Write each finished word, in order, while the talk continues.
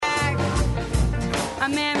a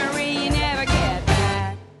memory you never get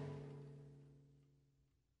back.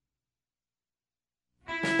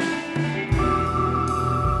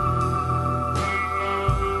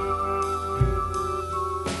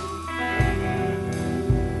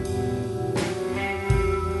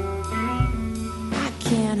 I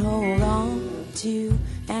can't hold on to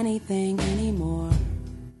anything anymore.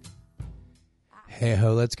 Hey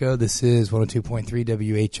ho, let's go. This is 102.3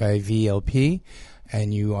 WHIV LP,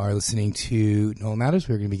 and you are listening to Nola Matters.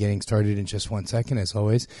 We're going to be getting started in just 1 second, as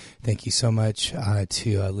always. Thank you so much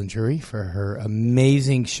to Lynn Jury for her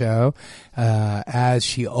amazing show, as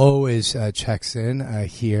she always checks in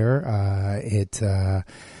here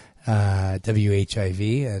at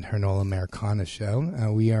WHIV and her Nola Americana show.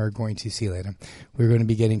 We are going to see you later. We're going to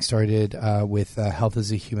be getting started with Health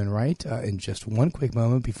is a Human Right in just one quick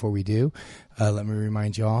moment. Before we do, let me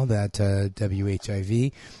remind you all that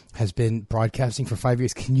WHIV has been broadcasting for 5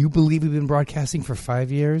 years. Can you believe we've been broadcasting for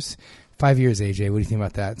 5 years? 5 years, AJ. What do you think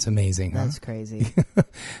about that? It's amazing. That's crazy.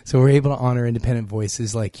 So we're able to honor independent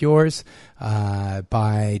voices like yours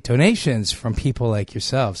by donations from people like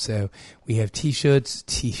yourself. So we have T-shirts,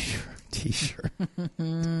 T-shirt.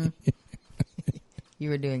 You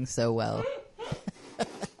were doing so well.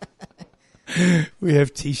 We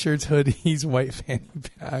have T-shirts, hoodies, white fanny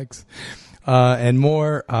packs, and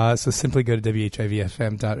more. So simply go to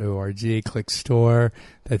WHIVFM.org, click store.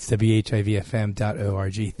 That's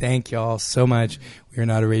WHIVFM.org. Thank y'all so much. We are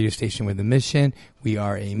not a radio station with a mission. We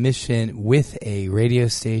are a mission with a radio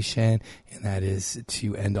station, and that is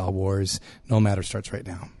to end all wars. No Matter starts right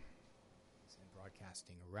now.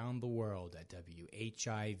 Broadcasting around the world at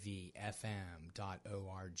WHIVFM.org.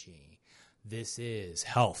 This is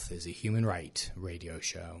Health is a Human Right radio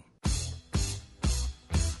show.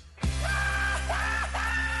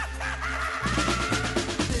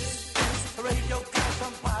 This is a radio cast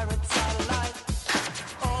on pirate satellite,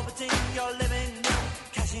 orbiting your living room,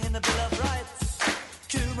 cashing in the Bill of Rights,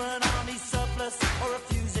 Cuban army surplus, or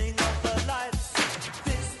refusing of the lights.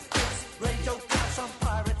 This is radio cast on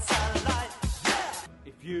pirate satellite. Yeah!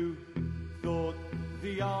 If you thought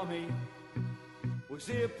the army was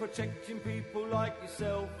here protecting people like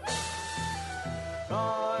yourself,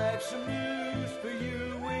 I have some news for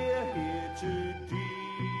you. We're here to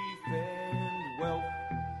defend wealth.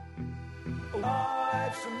 Oh, I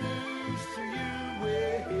have some news to you.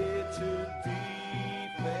 We're here to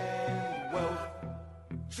defend wealth.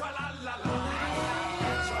 Tra-la-la-la,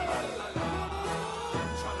 tra-la-la-la,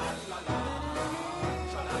 tra-la-la-la,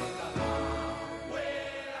 tra-la-la-la.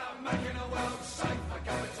 We're making a world safe for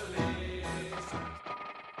capitalists.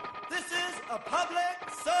 This is a public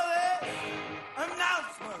service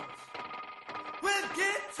announcement with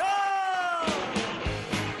guitar.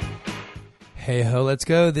 Hey ho, let's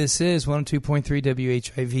go. This is 102.3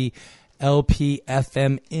 WHIV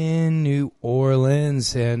LPFM in New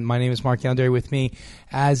Orleans. And my name is Mark Yandere. With me,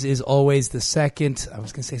 as is always, the second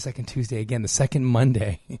Tuesday again, the second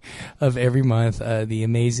Monday of every month, the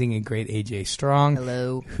amazing and great AJ Strong.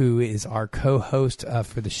 Hello. Who is our co-host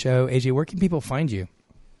for the show. AJ, where can people find you?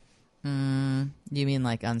 You mean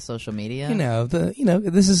like on social media?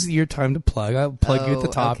 This is your time to plug. I'll plug you at the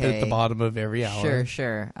top, okay. at the bottom of every hour.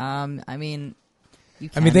 Sure.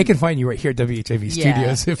 They can find you right here at WHIV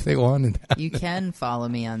Studios if they wanted. You can follow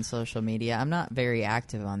me on social media. I'm not very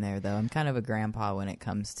active on there, though. I'm kind of a grandpa when it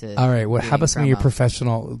comes to. All right. How about some of your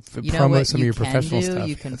professional stuff? You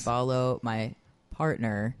can follow my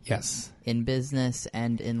partner. Yes. In business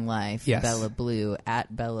and in life. Yes. Bella Blue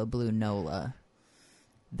at Bella Blue Nola.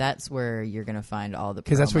 That's where you're going to find all the.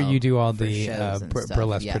 Because that's where you do all the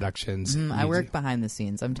burlesque yeah. productions. I work behind the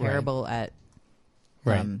scenes. I'm terrible at.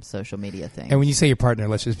 Social media things. And when you say your partner,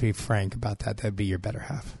 let's just be frank about that. That'd be your better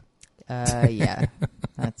half. Yeah,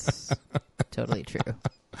 that's totally true.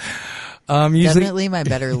 Usually, definitely my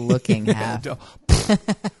better looking half.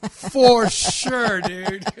 For sure,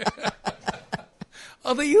 dude.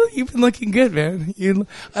 Although you've been looking good, man.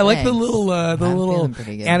 I like the little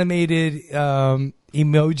animated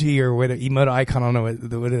emoji or what emote icon. I don't know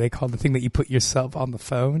what do they call the thing that you put yourself on the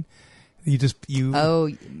phone. It's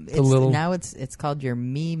called your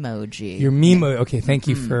Memoji. Your Memo. Okay, thank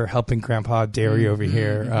you for helping Grandpa Derry over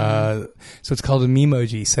here. So it's called a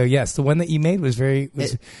Memoji. So yes, the one that you made was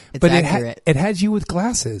it's accurate. It had you with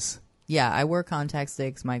glasses. Yeah, I wore contact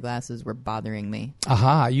sticks. My glasses were bothering me.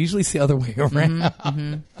 Aha! I usually see the other way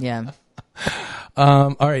around. Yeah.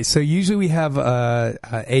 All right. So usually we have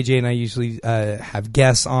AJ and I usually have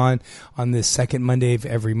guests on this second Monday of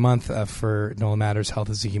every month for NOLA Matters Health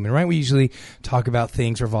is a Human Right. We usually talk about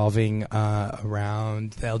things revolving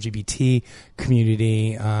around the LGBT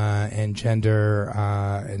community and gender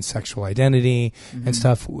and sexual identity and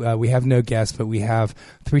stuff. We have no guests, but we have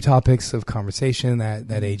 3 topics of conversation that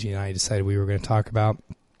AJ and I decided we were going to talk about.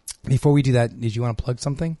 Before we do that, did you want to plug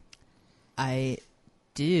something? I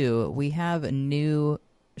do. We have a new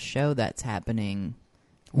show that's happening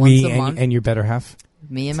once a month. And your better half?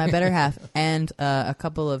 Me and my better half, and a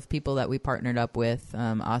couple of people that we partnered up with,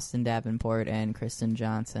 Austin Davenport and Christine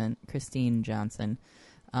Johnson.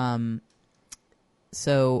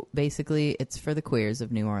 So basically, it's for the queers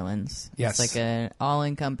of New Orleans. Yes. It's like an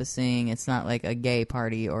all-encompassing, it's not like a gay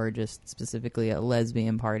party or just specifically a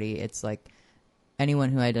lesbian party. It's like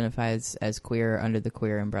anyone who identifies as queer under the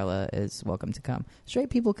queer umbrella is welcome to come.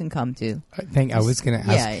 Straight people can come too. I was going to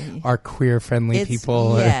ask, are queer-friendly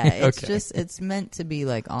people? Yeah, okay. it's just, it's meant to be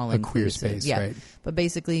like all-inclusive. A queer space, yeah. right. But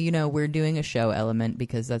basically, we're doing a show element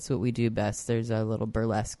because that's what we do best. There's a little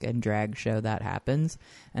burlesque and drag show that happens.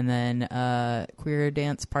 And then queer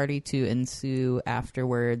dance party to ensue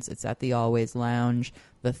afterwards. It's at the Always Lounge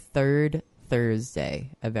the 3rd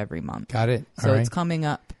Thursday of every month. Got it. So all right. it's coming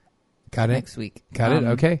up Got it. next week. Got it.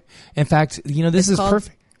 Okay. In fact, this is called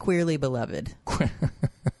perfect. Queerly Beloved.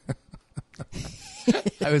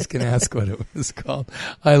 I was going to ask what it was called.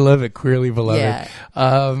 I love it. Queerly Beloved. Yeah.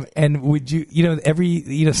 And would you,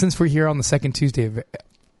 since we're here on the second Tuesday of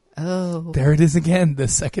Oh. there it is again, the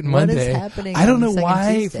second What Monday. is happening I don't on the know second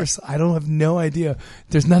why. Tuesday? I don't have no idea.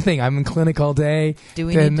 There's nothing. I'm in clinic all day. Do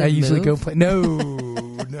we then need to I usually move? go play. No.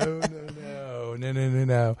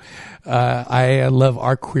 I love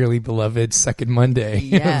our Queerly Beloved second Monday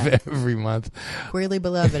Yeah. of every month. Queerly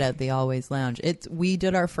Beloved at the Always Lounge. We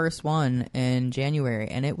did our first one in January,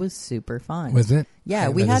 and it was super fun. Was it? Yeah,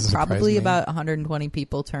 That we had doesn't surprise probably me. about 120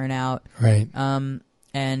 people turn out. Right.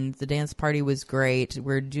 And the dance party was great.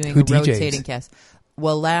 We're doing Who a DJs? rotating cast.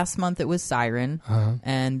 Well, last month it was Siren,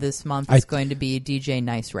 and this month it's going to be DJ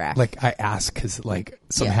Nice Rack. Like I asked because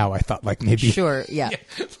somehow I thought maybe Sure, yeah.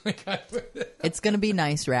 It's going to be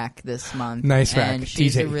Nice Rack this month. Nice Rack, and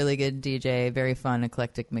she's DJ. a really good DJ. Very fun,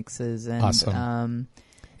 eclectic mixes. And, Awesome.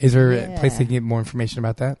 Is there a place they can get more information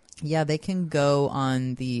about that? Yeah, they can go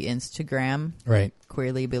on the Instagram, Right.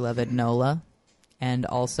 Queerly Beloved NOLA, and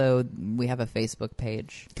also we have a Facebook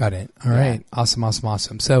page. Got it. All right.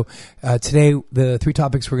 Awesome. So today, the 3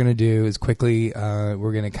 topics we're going to do is quickly,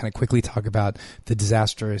 we're going to kind of quickly talk about the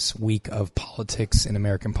disastrous week of politics in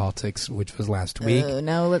American politics, which was last week.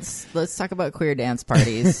 No, let's talk about queer dance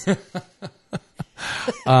parties.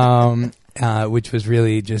 Which was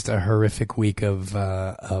really just a horrific week of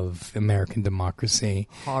American democracy.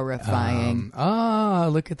 Horrifying.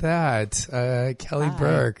 Look at that. Kelly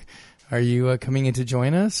Burke. Are you coming in to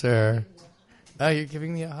join us, or? Oh, you're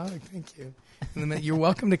giving me a hug. Thank you. You're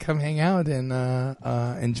welcome to come hang out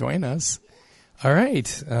and join us. All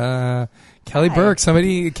right. Kelly Burke.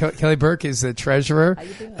 Kelly Burke is the treasurer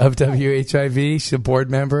of WHIV. She's a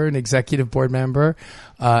board member, an executive board member,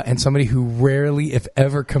 and somebody who rarely, if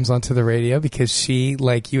ever, comes onto the radio because she,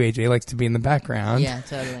 like you, AJ, likes to be in the background. Yeah,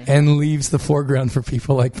 totally. And leaves the foreground for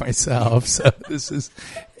people like myself. So this is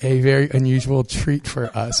a very unusual treat for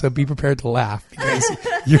us. So be prepared to laugh because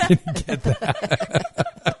you're going to get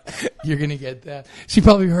that. You're going to get that. She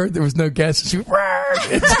probably heard there was no guest. She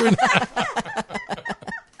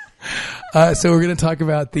so we're going to talk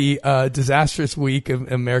about the disastrous week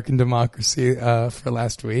of American democracy for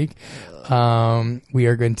last week. We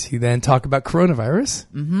are going to then talk about coronavirus,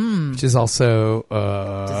 which is also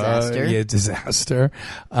disaster.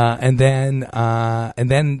 And then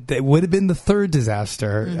it would have been the third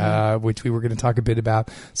disaster, which we were going to talk a bit about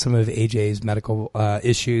some of AJ's medical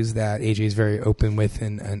issues that AJ is very open with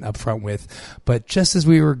and upfront with. But just as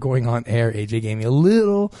we were going on air, AJ gave me a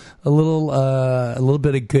little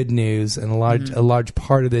bit of good news, and a large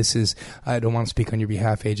part of this is, I don't want to speak on your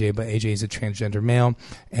behalf, AJ, but AJ is a transgender male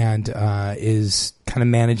and is kind of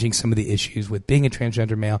managing some of the issues with being a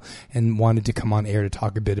transgender male, and wanted to come on air to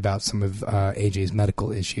talk a bit about some of AJ's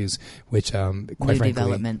medical issues, which quite frankly,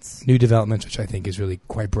 new developments, which I think is really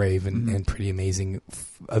quite brave and pretty amazing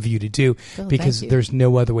of you to do, because there's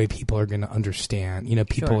no other way people are going to understand.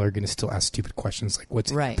 People are going to still ask stupid questions like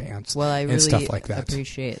what's in your pants, well, I really and stuff like that.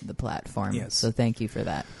 Appreciate the platform. Yes. So thank you for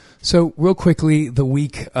that. So real quickly, the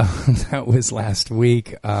week that was last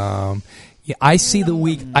week. I see the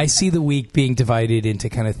week being divided into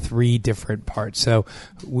kind of 3 different parts. So,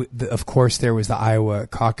 of course, there was the Iowa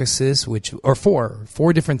caucuses,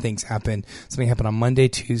 four different things happened. Something happened on Monday,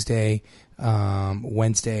 Tuesday,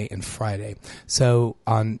 Wednesday, and Friday. So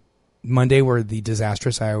on Monday were the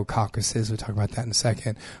disastrous Iowa caucuses. We'll talk about that in a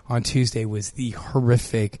second. On Tuesday was the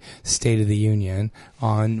horrific State of the Union.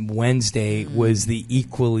 On Wednesday was the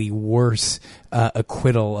equally worse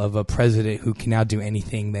acquittal of a president who can now do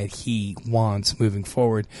anything that he wants moving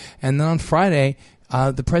forward. And then on Friday,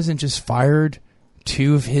 the president just fired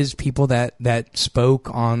two of his people that spoke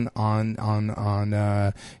on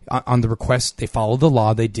the request. They followed the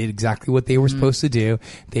law. They did exactly what they were supposed to do.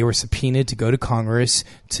 They were subpoenaed to go to Congress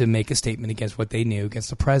to make a statement against what they knew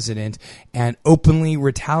against the president, and openly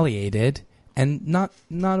retaliated. And not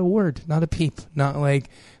a word, not a peep, not like,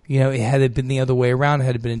 had it been the other way around,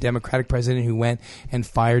 had it been a Democratic president who went and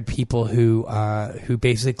fired people who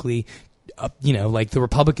basically. Like the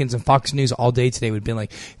Republicans and Fox News all day today would have been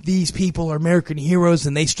like, these people are American heroes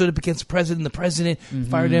and they stood up against the president and the president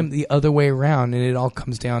fired him. The other way around. And it all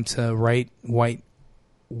comes down to right-wing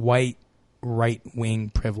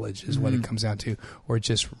privilege is what it comes down to, or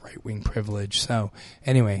just right-wing privilege. So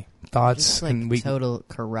anyway, thoughts? Just like total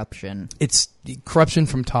corruption. It's corruption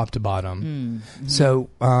from top to bottom. So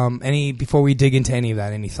before we dig into any of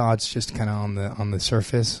that, any thoughts just kind of on the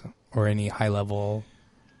surface or any high level?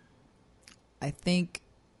 I think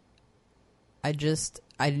I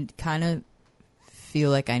kind of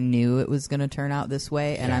feel like I knew it was going to turn out this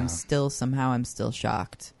way, and I'm still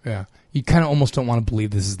shocked. Yeah. You kind of almost don't want to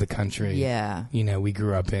believe this is the country. Yeah. We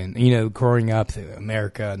grew up in, growing up,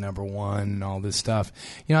 America, number one, and all this stuff.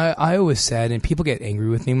 I always said, and people get angry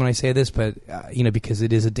with me when I say this, but, because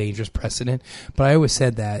it is a dangerous precedent, but I always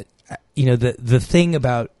said that, the thing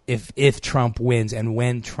about if Trump wins and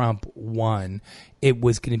when Trump won, it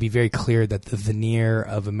was going to be very clear that the veneer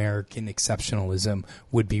of American exceptionalism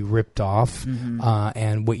would be ripped off,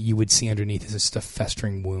 and what you would see underneath is just a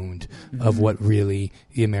festering wound of what really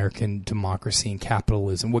the American democracy and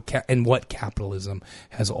capitalism, what capitalism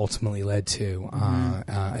has ultimately led to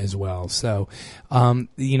as well. So,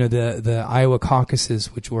 the Iowa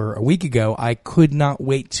caucuses, which were a week ago, I could not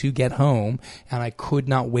wait to get home, and I could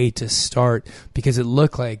not wait to start, because it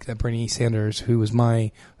looked like that Bernie Sanders, who was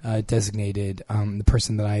my designated, the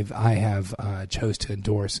person that I have chose to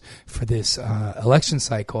endorse for this election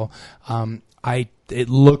cycle, it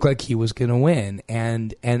looked like he was going to win,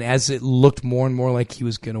 and as it looked more and more like he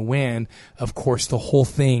was going to win, of course the whole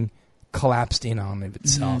thing collapsed in on of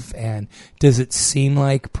itself. And does it seem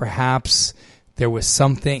like perhaps there was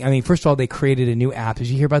something? I mean, first of all, they created a new app. Did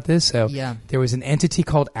you hear about this? So there was an entity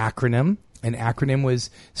called Acronym. An Acronym was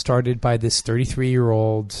started by this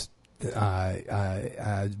 33-year-old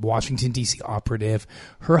Washington D.C. operative.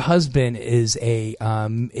 Her husband is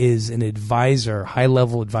an advisor,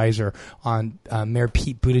 high-level advisor on Mayor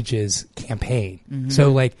Pete Buttigieg's campaign.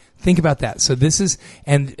 So, think about that. So this is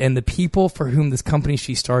and the people for whom this company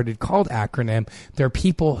she started called Acronym. There are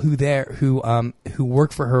people who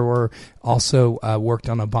work for her or also worked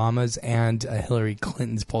on Obama's and Hillary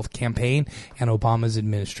Clinton's both campaign and Obama's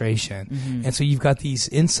administration. And so you've got these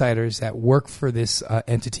insiders that work for this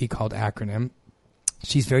entity called Acronym.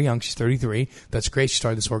 She's very young. She's 33. That's great. She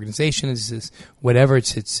started this organization.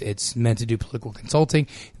 It's meant to do political consulting.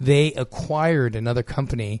 They acquired another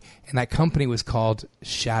company, and that company was called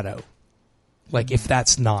Shadow. If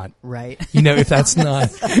that's not right, if that's not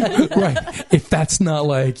right, if that's not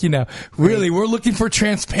really, we're looking for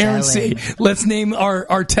transparency. Let's name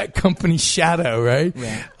our tech company Shadow, right?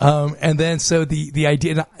 And then so the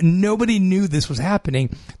idea, nobody knew this was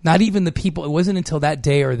happening. Not even the people. It wasn't until that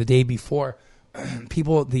day or the day before.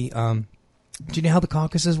 People, do you know how the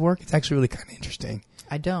caucuses work? It's actually really kind of interesting.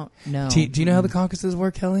 I don't know. Do you know how the caucuses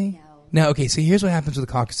work, Kelly? No. Okay, so here's what happens with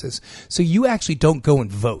the caucuses. So you actually don't go and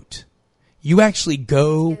vote. You actually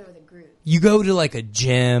go... You go to a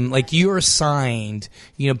gym, you're assigned,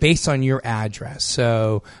 based on your address.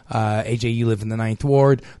 So, AJ, you live in the 9th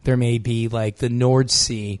Ward. There may be the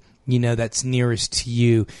Nordsee, that's nearest to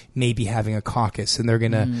you, maybe having a caucus. And they're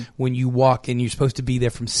going to, when you walk in, you're supposed to be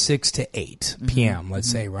there from 6 to 8 p.m., let's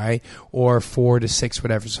say, right? Or 4 to 6,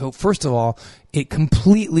 whatever. So first of all, it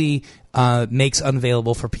completely makes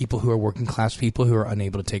unavailable for people who are working class, people who are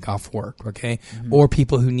unable to take off work, okay? Or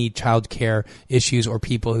people who need child care issues, or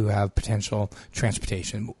people who have potential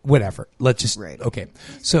transportation, whatever. Let's just, okay.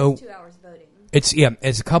 So 2 hours voting. It's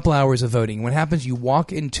a couple hours of voting. What happens, you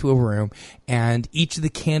walk into a room and each of the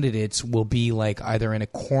candidates will be like either in a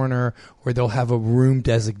corner or they'll have a room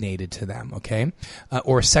designated to them, okay?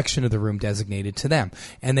 Or a section of the room designated to them.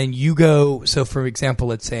 And then you go, so for example,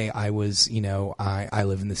 let's say I was, I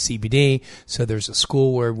live in the CBD, so there's a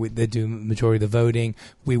school where they do the majority of the voting.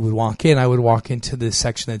 I would walk into the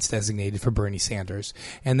section that's designated for Bernie Sanders.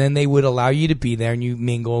 And then they would allow you to be there and you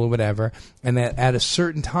mingle or whatever. And that at a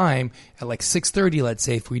certain time, at like 6:30, let's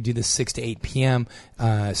say, if we do the 6 to 8 p.m.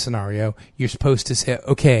 Scenario, you're supposed to say,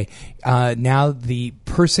 okay, now the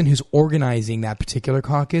person who's organizing that particular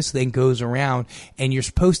caucus then goes around and you're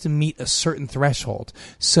supposed to meet a certain threshold.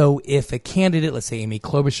 So if a candidate, let's say Amy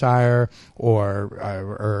Klobuchar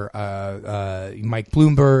or Mike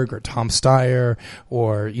Bloomberg or Tom Steyer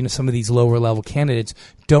or some of these lower level candidates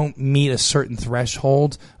don't meet a certain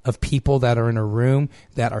threshold of people that are in a room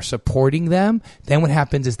that are supporting them, then what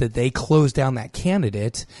happens is that they close down that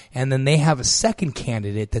candidate and then they have a second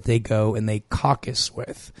candidate that they go and they caucus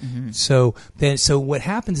with. Mm-hmm. So what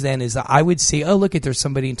happens then is that I would say, oh, look, there's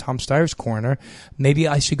somebody in Tom Steyer's corner. Maybe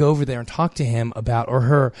I should go over there and talk to him about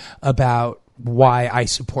why I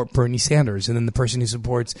support Bernie Sanders. And then the person who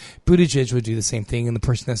supports Buttigieg would do the same thing, and the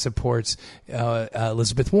person that supports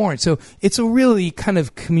Elizabeth Warren. So it's a really kind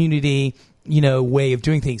of community way of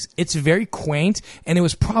doing things. It's very quaint, and it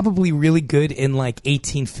was probably really good in like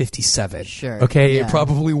 1857. Sure. Okay? Yeah. It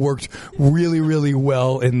probably worked really, really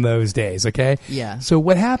well in those days, okay? Yeah. So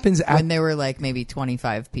what happens when there were like maybe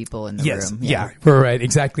 25 people in the room. Yeah, right,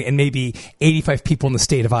 exactly. And maybe 85 people in the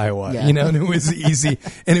state of Iowa, yeah. And it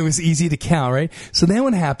was easy to count, right? So then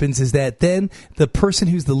what happens is that then the person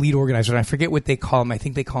who's the lead organizer, and I forget what they call him, I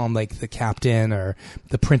think they call him like the captain or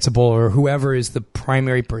the principal or whoever is the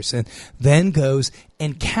primary person, then goes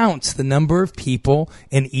and counts the number of people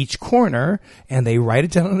in each corner, and they write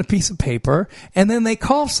it down on a piece of paper, and then they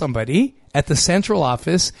call somebody at the central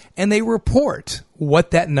office and they report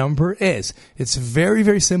what that number is. It's very,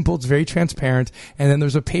 very simple. It's very transparent. And then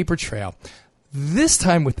there's a paper trail. This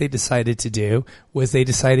time what they decided to do was they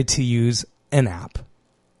decided to use an app.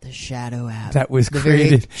 The Shadow app. That was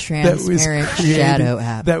created. Transparent Shadow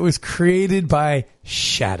app. That was created by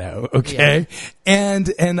Shadow. Okay. Yeah.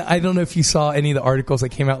 And I don't know if you saw any of the articles that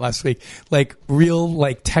came out last week, like real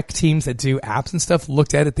like tech teams that do apps and stuff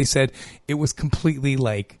looked at it. They said it was completely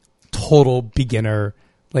like total beginner.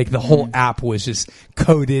 Like the whole app was just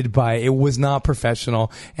coded by, it was not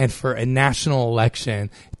professional. And for a national election,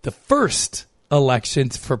 the first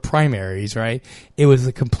elections for primaries, right? It was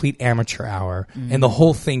a complete amateur hour, and the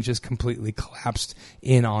whole thing just completely collapsed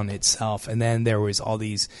in on itself. And then there was all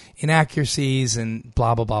these inaccuracies and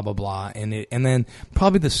blah blah blah blah blah. And then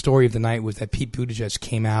probably the story of the night was that Pete Buttigieg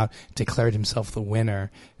came out, declared himself the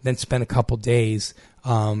winner, then spent a couple days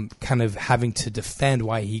kind of having to defend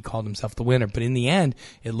why he called himself the winner. But in the end,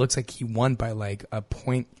 it looks like he won by like a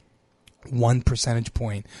 0.1 percentage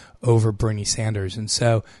point over Bernie Sanders. And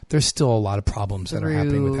so there's still a lot of problems that are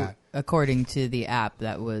happening with that. According to the app,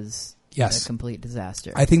 that was a complete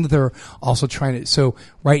disaster. I think that they're also trying to, so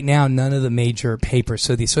right now, none of the major papers,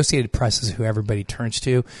 so the Associated Press is who everybody turns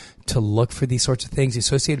to look for these sorts of things. The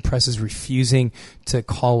Associated Press is refusing to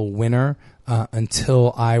call a winner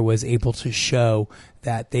until I was able to show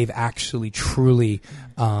that they've actually truly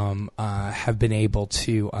have been able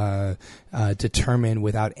to determine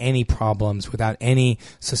without any problems, without any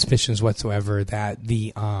suspicions whatsoever, that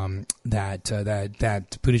the that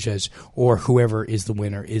Buttigieg or whoever is the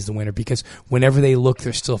winner. Because whenever they look,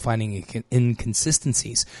 they're still finding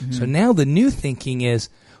inconsistencies. Mm-hmm. So now the new thinking is,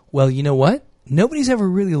 well, you know what? Nobody's ever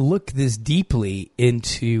really looked this deeply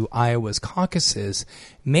into Iowa's caucuses.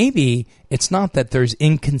 Maybe it's not that there's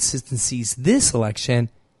inconsistencies this election.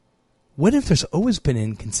 What if there's always been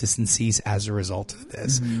inconsistencies as a result of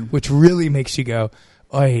this? Mm-hmm. Which really makes you go,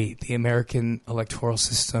 oy, the American electoral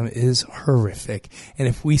system is horrific. And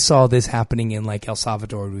if we saw this happening in like El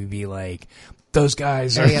Salvador, we'd be like, those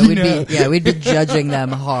guys are, we'd be judging them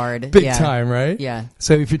hard. Big time, right? Yeah.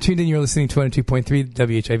 So if you're tuned in, you're listening to 102.3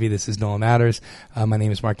 WHIV. This is Nolan Matters. My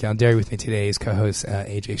name is Mark Gallendary. With me today is co-host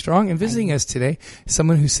AJ Strong. And visiting us today is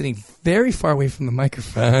someone who's sitting very far away from the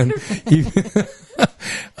microphone.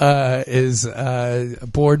 Is a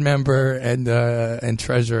board member and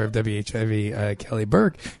treasurer of WHIV, Kelly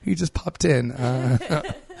Burke, who just popped in.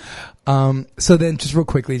 So then just real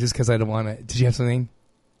quickly, just because I don't want to, did you have something?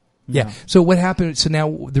 Yeah. No. So what happened? So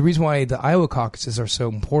now the reason why the Iowa caucuses are so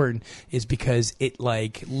important is because it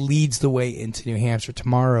like leads the way into New Hampshire.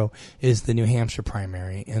 Tomorrow is the New Hampshire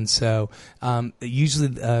primary, and so usually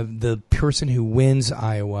the person who wins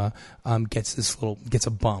Iowa gets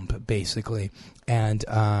a bump basically, and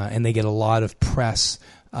they get a lot of press.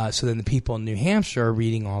 So then the people in New Hampshire are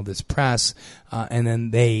reading all this press, and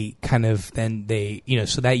then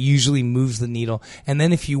so that usually moves the needle. And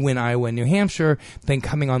then if you win Iowa and New Hampshire, then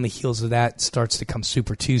coming on the heels of that starts to come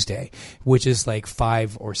Super Tuesday, which is like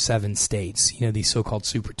 5 or 7 states, these so-called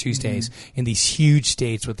Super Tuesdays in these huge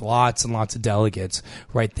states with lots and lots of delegates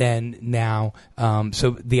right then now.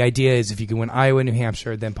 So the idea is if you can win Iowa and New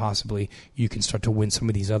Hampshire, then possibly you can start to win some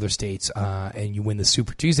of these other states, and you win the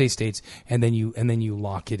Super Tuesday states, and then you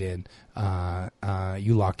lock it in.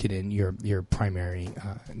 You lock it in your primary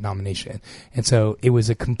nomination, and so it was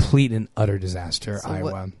a complete and utter disaster. So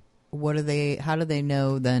Iowa. How do they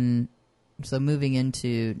know then? So moving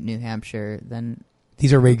into New Hampshire, then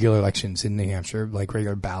these are regular elections in New Hampshire, like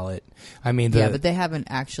regular ballot. I mean, but they haven't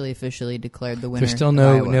actually officially declared the winner. There's still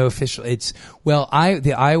no official. It's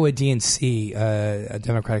the Iowa DNC,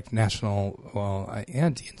 Democratic National,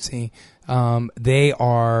 DNC. They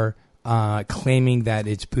are claiming that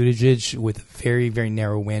it's Buttigieg with a very, very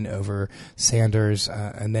narrow win over Sanders,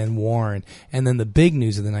 and then Warren. And then the big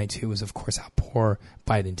news of the night, too, was, of course, how poor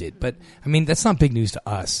Biden did. But, I mean, that's not big news to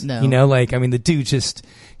us. No. The dude just,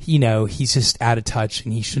 he's just out of touch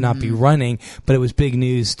and he should not be running. But it was big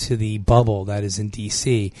news to the bubble that is in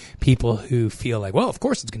D.C. People who feel like, well, of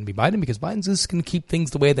course it's going to be Biden because Biden's just going to keep things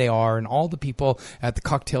the way they are. And all the people at the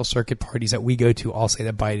cocktail circuit parties that we go to all say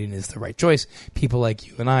that Biden is the right choice. People like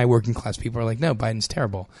you and I, working class people, are like, no, Biden's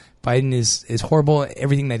terrible. Biden is horrible.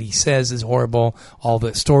 Everything that he says is horrible. All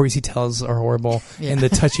the stories he tells are horrible. Yeah. And the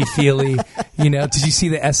touchy-feely, did you see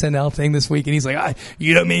the SNL thing this week? And he's like,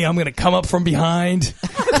 you know me, I'm going to come up from behind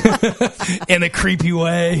in a creepy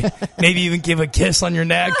way. Maybe even give a kiss on your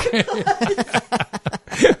neck.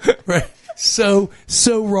 Right. So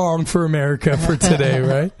wrong for America for today,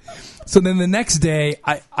 right? So then the next day,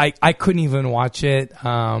 I couldn't even watch it.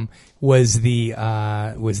 Was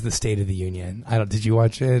the State of the Union? Did you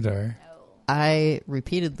watch it or? I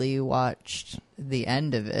repeatedly watched the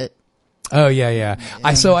end of it. Oh yeah.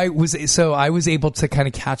 I was able to kind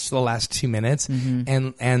of catch the last 2 minutes,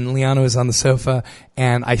 and Liana was on the sofa,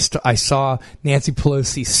 and I saw Nancy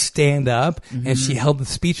Pelosi stand up, and she held the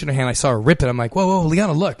speech in her hand. I saw her rip it. I'm like, whoa,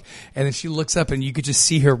 Liana, look! And then she looks up, and you could just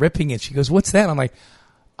see her ripping it. She goes, "What's that?" I'm like,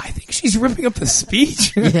 I think she's ripping up the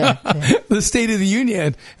speech, the State of the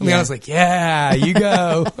Union. And Liana's like, "Yeah, you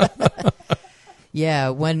go." Yeah,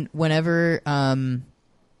 whenever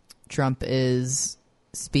Trump is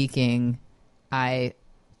speaking, I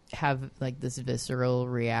have like this visceral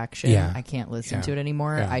reaction. Yeah. I can't listen to it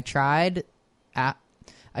anymore. Yeah. I tried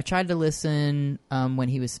to listen when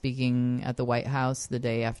he was speaking at the White House the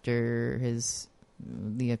day after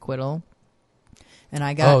the acquittal, and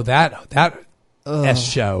I got that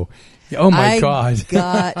show. Oh my God! I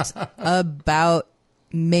got about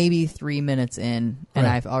maybe 3 minutes in, and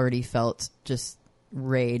I've already felt just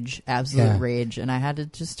rage, absolute rage, and I had to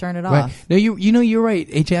just turn it off. No, you're right,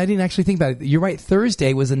 AJ. I didn't actually think about it. You're right.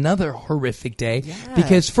 Thursday was another horrific day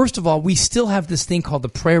because, first of all, we still have this thing called the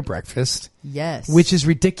prayer breakfast. Yes, which is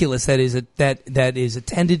ridiculous. That is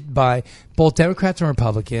attended by both Democrats and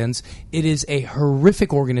Republicans. It is a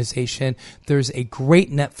horrific organization. There's a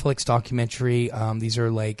great Netflix documentary. These are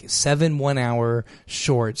like 7 1-hour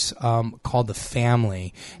shorts called The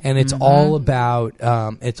Family, and it's all about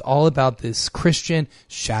this Christian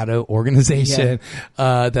shadow organization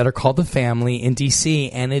that are called The Family in DC,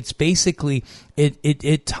 and it's basically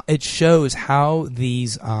it shows how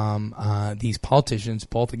these politicians,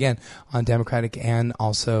 both again on Democratic and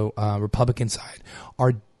also Republican side,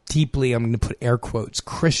 are deeply, I'm going to put air quotes,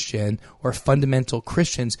 Christian or fundamental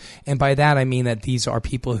Christians. And by that I mean that these are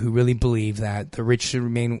people who really believe that the rich should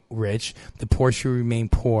remain rich, the poor should remain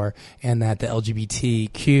poor, and that the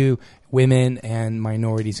LGBTQ women and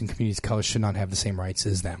minorities and communities of color should not have the same rights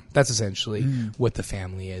as them. That's essentially what The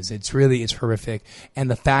Family is. It's horrific.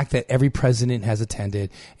 And the fact that every president has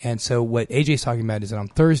attended. And so what AJ's talking about is that on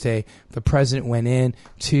Thursday, the president went in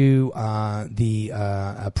to the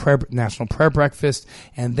National Prayer Breakfast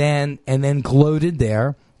and then gloated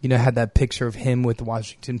there. Had that picture of him with the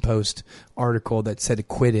Washington Post article that said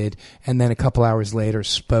acquitted, and then a couple hours later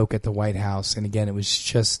spoke at the White House. And again, it was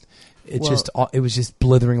just It Well- it was just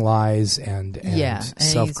blithering lies and yeah, and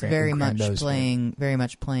he's very much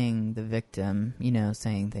self-aggrandizement. playing the victim. You know,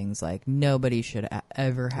 saying things like nobody should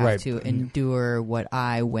ever have Right. to endure what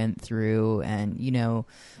I went through. And you know,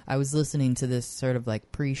 I was listening to this sort of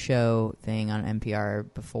like pre-show thing on NPR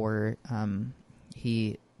before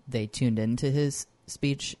they tuned into his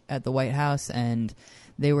speech at the White House, and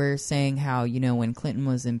they were saying how, you know, when Clinton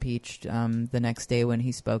was impeached, the next day when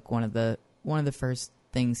he spoke, one of the first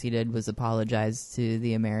things he did was apologize to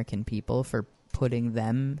the American people for putting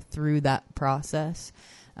them through that process.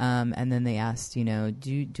 And then they asked, you know,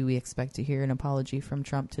 do we expect to hear an apology from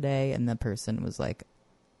Trump today? And the person was like,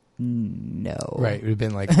 no. Right. It would have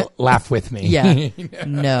been like, laugh with me. Yeah.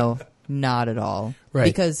 No, not at all. Right.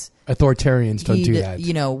 Because Authoritarians don't do that.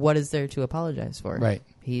 you know, what is there to apologize for? Right.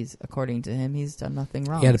 According to him, he's done nothing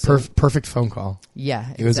wrong. He had a So- perfect phone call.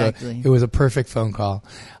 Yeah, It was exactly. it was a perfect phone call.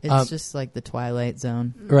 It's just like the Twilight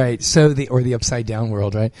Zone. Right. So the upside down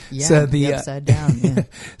world, right? Yeah, So the upside down. Yeah.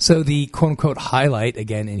 So the quote unquote highlight,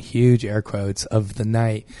 again in huge air quotes, of the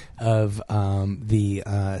night of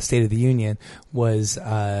the State of the Union was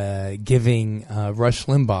giving Rush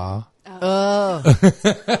Limbaugh. Oh,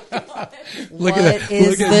 Look what at that.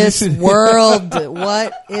 is Look at this this. world?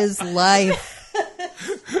 What is life?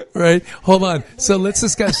 Right. Hold on. So let's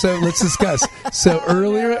discuss. So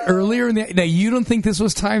earlier in the, now you don't think this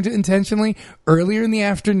was timed intentionally? Earlier in the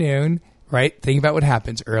afternoon, right? Think about what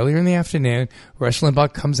happens. Earlier in the afternoon, Rush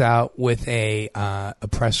Limbaugh comes out with a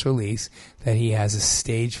press release that he has a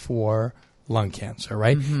stage 4 lung cancer,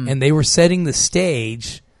 right? And they were setting the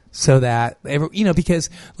stage so that, you know, because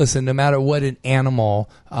listen, no matter what an animal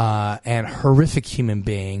and horrific human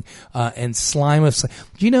being and slime of,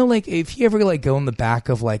 you know, like if you ever like go in the back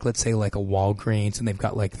of like, let's say like a Walgreens and they've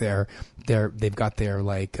got like they've got their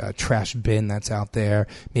like trash bin that's out there.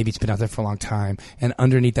 Maybe it's been out there for a long time, and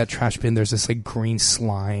underneath that trash bin there's this like green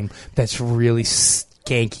slime that's really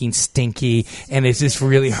skanky and stinky, and it's just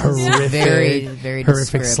really horrific, Very, very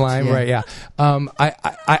horrific descript, slime, yeah. right? Yeah.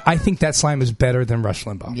 I think that slime is better than Rush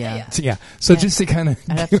Limbaugh. Yeah. So, yeah. So just to kind of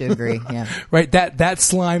I'd have to agree. Yeah. right, that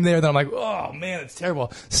slime there that I'm like, oh man, it's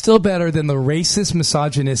terrible. Still better than the racist,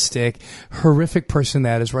 misogynistic, horrific person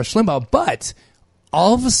that is Rush Limbaugh. But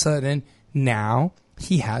all of a sudden now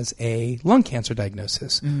he has a lung cancer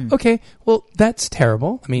diagnosis. Okay, well, that's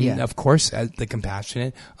terrible. I mean, Yeah. of course, as the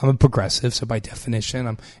compassionate, I'm a progressive, so by definition,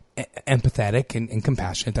 I'm empathetic and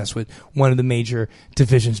compassionate. That's what one of the major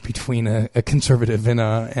divisions between a conservative and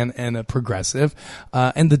a progressive.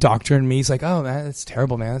 And the doctor in me is like, oh man, it's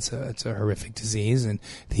terrible, man. It's a horrific disease, and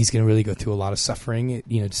he's going to really go through a lot of suffering,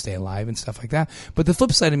 you know, to stay alive and stuff like that. But the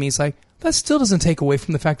flip side of me is like, that still doesn't take away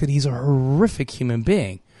from the fact that he's a horrific human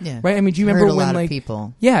being. Yeah. Right? I mean, do you Hurt remember a when lot like of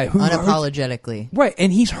people? Yeah, who hurt- Unapologetically. Right,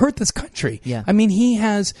 and he's hurt this country. Yeah. I mean, he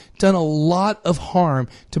has done a lot of harm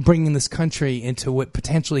to bringing this country into what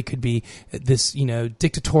potentially could be this, you know,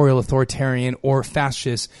 dictatorial, authoritarian, or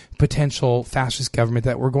potential fascist government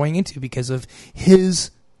that we're going into because of his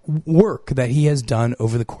work that he has done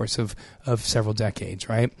over the course of several decades,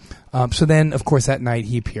 right? So then, of course, that night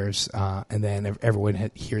he appears, and then everyone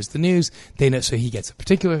hears the news. They know, so he gets a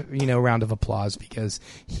particular, you know, round of applause because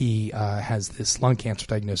he has this lung cancer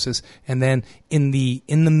diagnosis. And then in the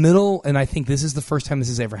middle, and I think this is the first time this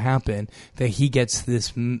has ever happened, that he gets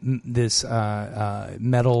this Medal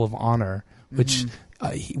of Honor, which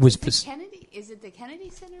he was. Kennedy? Is it the Kennedy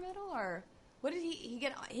Center Medal or what did he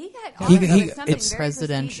get? He got He- honored he- with something it's very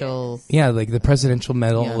Presidential. prestigious. Yeah, like the Presidential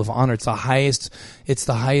Medal Yeah. of Honor. It's the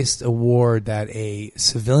highest award that a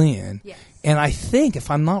civilian. Yes. And I think,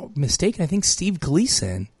 if I'm not mistaken, I think Steve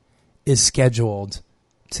Gleason is scheduled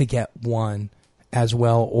to get one as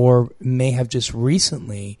well, or may have just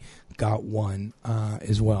recently got one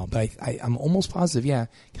as well. But I'm almost positive. Yeah,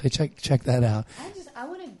 can I check that out? I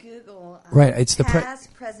want to Google Right, it's the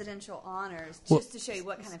past presidential honors just Well- to show you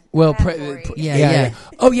what kind of Well, category. Yeah.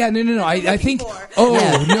 Oh, yeah. No. I think. for. Oh,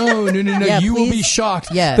 Yeah. no. Yeah, You will be please. shocked.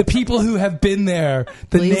 Yeah. The people who have been there,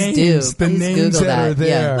 the Please names, do. the Please names Google that are that.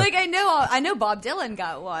 Yeah. there. Like I know Bob Dylan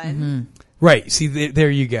got one. Right. See, there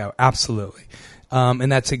you go. Absolutely. And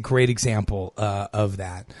that's a great example of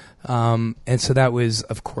that. And so that was,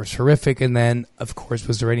 of course, horrific. And then, of course,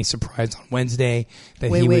 was there any surprise on Wednesday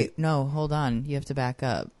that he Wait, no, hold on. You have to back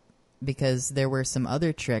up because there were some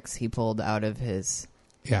other tricks he pulled out of his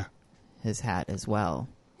Yeah. hat as well.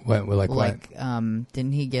 What?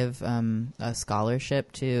 Didn't he give a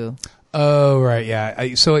scholarship to? Oh, right.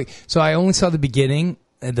 Yeah. So I only saw the beginning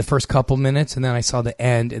the first couple minutes, and then I saw the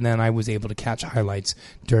end, and then I was able to catch highlights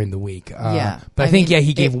during the week. But I think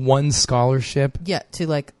he gave one scholarship. Yeah, to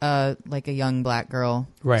like a young black girl.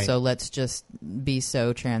 Right. So let's just be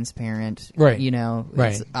so transparent. Right. You know,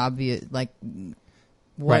 Right. it's obvious. Like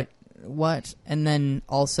what? And then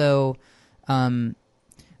also, I'm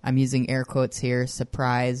using air quotes here.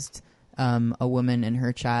 Surprised a woman and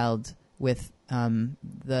her child with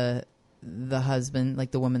the husband,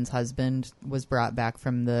 like the woman's husband, was brought back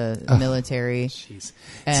from the military. Jeez.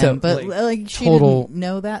 And, So, but like, she total- didn't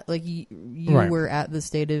know that. Like you Right. were at the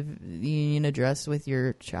State of Union address with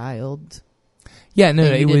your child. Yeah, no,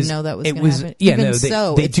 And it you was. didn't know that was it gonna was. happen? Yeah, Even no,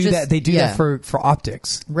 so, they it's do just- that. They do yeah. that for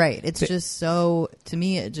optics. Right. It's just so, to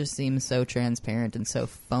me, it just seems so transparent and so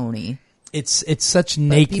phony. It's such But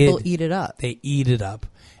naked. people eat it up. They eat it up.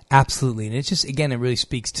 Absolutely. And it just, again, it really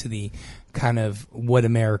speaks to the kind of what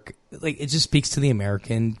America, like, it just speaks to the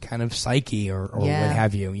American kind of psyche or Yeah. what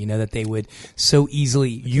have you, that they would so easily,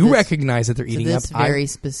 you this- recognize that they're To eating this up. very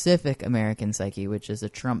specific American psyche, which is a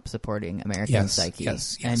Trump-supporting American Yes, psyche.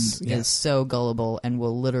 yes, and yes. is so gullible and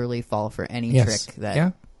will literally fall for any Yes. trick that...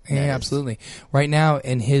 Yeah, that is. absolutely. Right now,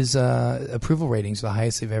 in his approval ratings, are the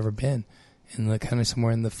highest they've ever been, in the kind of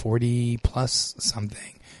somewhere in the 40 plus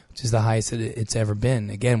something, which is the highest that it's ever been.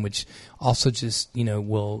 Again, which also just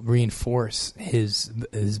will reinforce his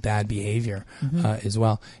bad behavior as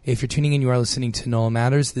well. If you're tuning in, you are listening to NOLA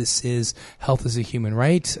Matters. This is Health is a Human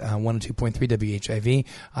Right, 102.3 WHIV.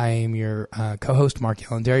 I am your co-host, Mark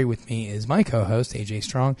Yellandary. With me is my co-host, AJ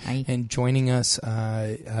Strong, Hi. and joining us,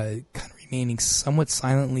 kind of remaining somewhat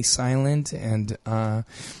silently silent and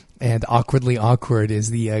awkwardly awkward is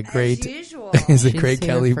the great As usual. is the She's great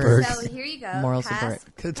here Kelly for- Burke. So here you go. Moral support.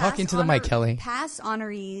 Talk into the mic, Kelly. Past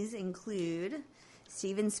honorees include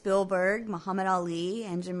Steven Spielberg, Muhammad Ali,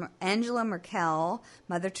 Angela Merkel,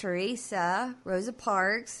 Mother Teresa, Rosa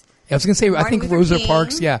Parks. I was going to say, I Martin think Luther Rosa King.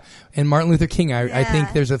 Parks, and Martin Luther King. I Yeah.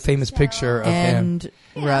 think there's a famous picture of him. And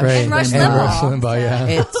Rush Right. And Rush Limbaugh. And Limbaugh. Rush Limbaugh, yeah.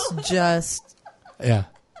 It's just... Yeah.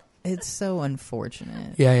 It's so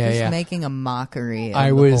unfortunate. Yeah, Just yeah. making a mockery of I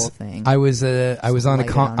the was whole thing. I was on light it on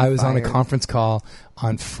a fire. conference call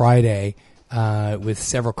on Friday with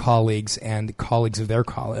several colleagues and colleagues of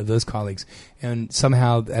those colleagues, and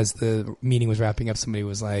somehow as the meeting was wrapping up, somebody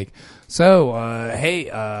was like, "So,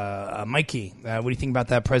 hey, Mikey, what do you think about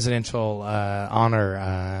that presidential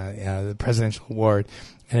honor, the presidential award?"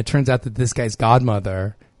 And it turns out that this guy's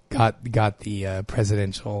godmother got the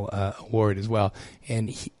presidential award as well, and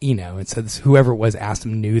he, and so whoever it was asked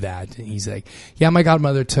him knew that, and he's like, "Yeah, my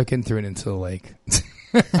godmother took it and threw it into the lake."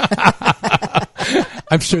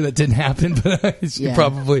 I'm sure that didn't happen, but she Yeah.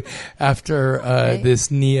 probably, after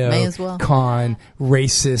this May as well. neocon,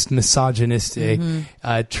 racist, misogynistic,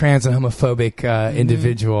 trans and homophobic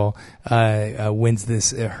individual wins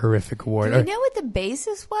this horrific award. Do we know what the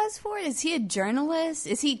basis was for it? Is he a journalist?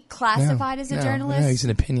 Is he classified as a No, journalist? No, he's an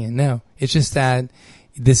opinion. No, it's just that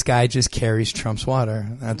this guy just carries Trump's water.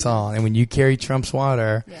 That's all. And when you carry Trump's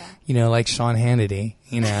water, Yeah. like Sean Hannity,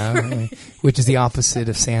 which is the opposite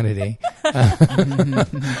of sanity.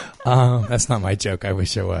 That's not my joke. I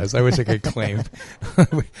wish it was. I wish I could claim.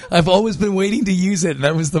 I've always been waiting to use it.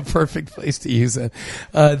 That was the perfect place to use it.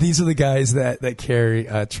 These are the guys that carry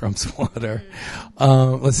Trump's water.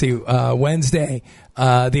 Let's see. Wednesday,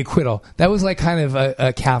 the acquittal. That was like kind of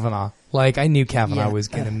a Kavanaugh. Like, I knew Kavanaugh was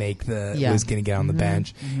going to was going to get on the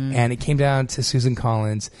bench, and it came down to Susan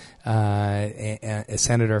Collins, a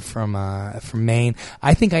senator from Maine.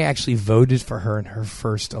 I think I actually voted for her in her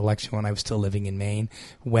first election when I was still living in Maine,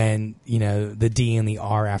 when the D and the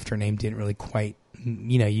R after name didn't really quite.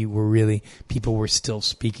 People were still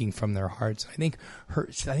speaking from their hearts. I think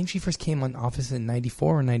she first came on office in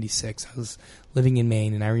 94 or 96. I was living in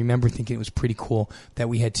Maine, and I remember thinking it was pretty cool that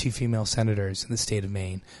we had 2 female senators in the state of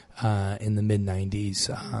Maine in the mid 90s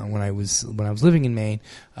when I was living in Maine.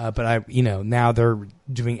 But now they're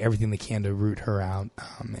doing everything they can to root her out.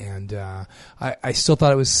 I still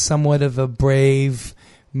thought it was somewhat of a brave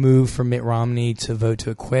move for Mitt Romney to vote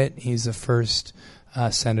to acquit. He's the first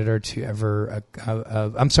senator to ever,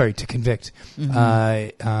 to convict. He's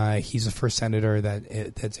the first senator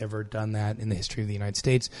that's ever done that in the history of the United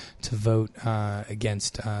States, to vote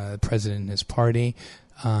against the president and his party.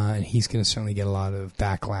 And he's going to certainly get a lot of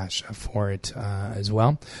backlash for it as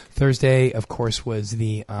well. Thursday, of course, was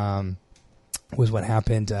what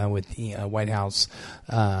happened with the White House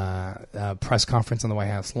press conference on the White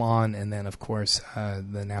House lawn, and then, of course,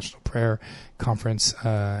 the National Prayer Conference.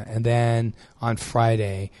 And then on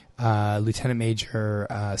Friday, Lieutenant Major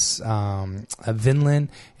Vinland,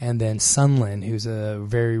 and then Sunland, who's a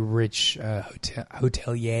very rich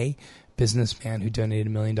hotelier, businessman who donated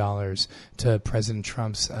 $1 million to President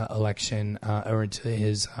Trump's election, or to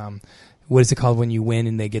his what is it called when you win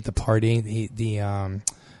and they get the party,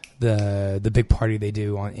 the big party they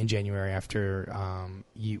do in January after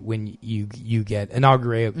when you get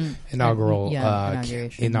inauguration. He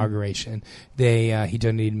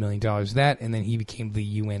donated $1 million to that, and then he became the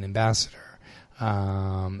UN ambassador,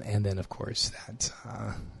 and then of course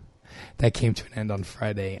that came to an end on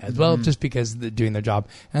Friday as well, just because they're doing their job,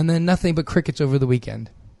 and then nothing but crickets over the weekend.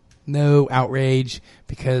 No outrage,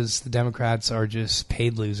 because the Democrats are just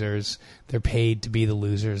paid losers. They're paid to be the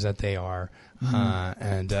losers that they are.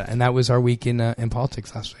 And that was our week in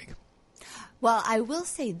politics last week. Well, I will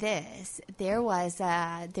say this: there was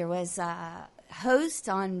a host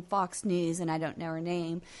on Fox News, and I don't know her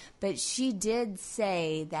name, but she did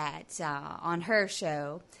say that on her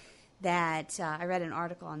show that I read an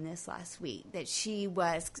article on this last week, that she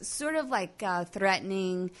was sort of like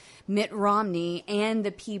threatening Mitt Romney and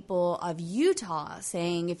the people of Utah,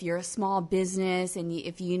 saying if you're a small business and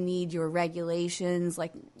if you need your regulations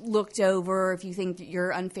like looked over, if you think that you're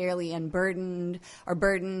unfairly burdened,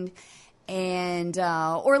 and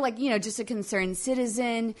or like, you know, just a concerned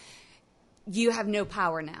citizen, you have no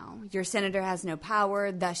power now. Your senator has no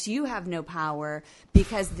power, thus you have no power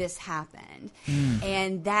because this happened.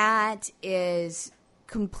 And that is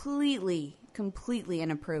completely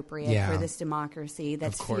inappropriate for this democracy.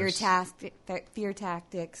 That's fear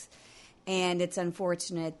tactics, and it's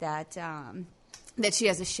unfortunate that that she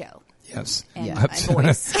has a show. Yes. And a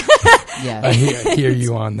voice. I hear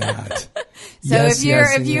you on that. So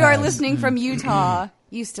if you are listening from Utah,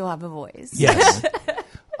 you still have a voice. Yes.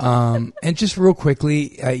 And just real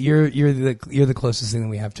quickly, you're the closest thing that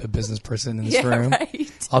we have to a business person in this room.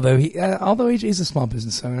 Right. Although AJ is a small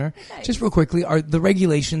business owner. Right. Just real quickly, are the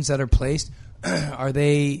regulations that are placed, are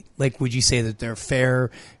they, like, would you say that they're fair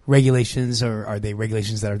regulations, or are they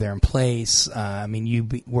regulations that are there in place? I mean, you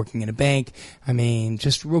working in a bank. I mean,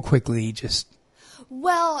 just real quickly,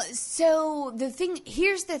 Well, so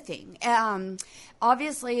here's the thing.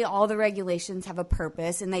 Obviously, all the regulations have a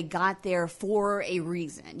purpose, and they got there for a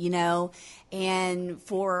reason, you know. And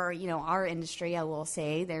for, you know, our industry, I will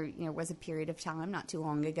say there, you know, was a period of time not too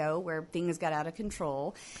long ago where things got out of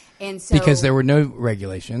control, and so because there were no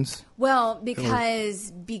regulations. Well,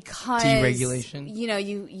 because deregulation. You know,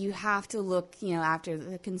 you have to look, you know, after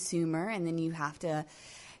the consumer, and then you have to,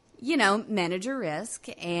 you know, manage your risk.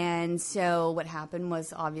 And so what happened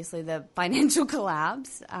was obviously the financial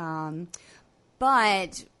collapse.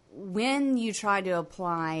 But when you try to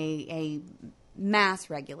apply a mass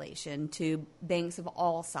regulation to banks of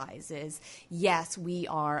all sizes, yes, we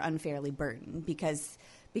are unfairly burdened because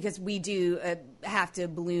we do have to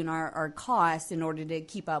balloon our costs in order to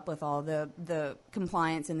keep up with all the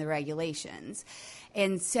compliance and the regulations.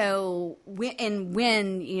 And so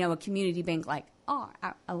when you know, a community bank like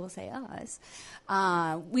I will say us,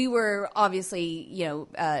 we were obviously, you know,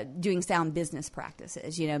 doing sound business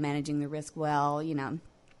practices, you know, managing the risk well, you know,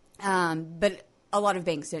 but a lot of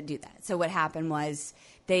banks don't do that. So what happened was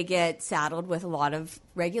they get saddled with a lot of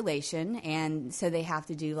regulation, and so they have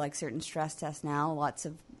to do like certain stress tests now, lots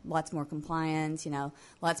more compliance, you know,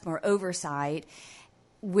 lots more oversight,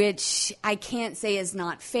 which I can't say is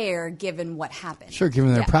not fair given what happened. Sure,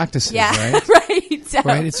 given their practices, yeah. right? Right. So.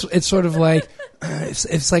 Right. It's sort of like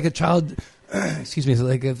it's like a child. Excuse me. It's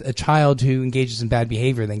like a child who engages in bad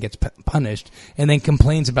behavior, then gets punished, and then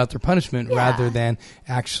complains about their punishment rather than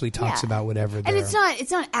actually talks about whatever. And it's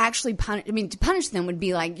not actually punish. I mean, to punish them would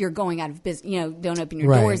be like you're going out of business. You know, don't open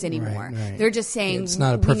your doors anymore. Right. They're just saying it's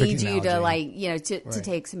not a perfect we need analogy. you to, like, you know, to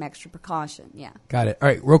take some extra precaution. Yeah. Got it. All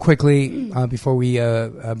right. Real quickly, before we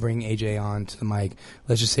bring AJ on to the mic,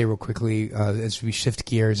 let's just say real quickly as we shift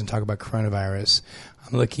gears and talk about coronavirus.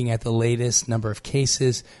 I'm looking at the latest number of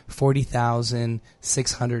cases,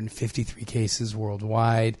 40,653 cases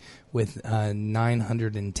worldwide, with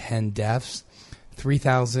 910 deaths,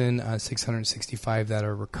 3,665 that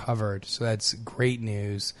are recovered. So that's great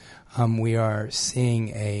news. We are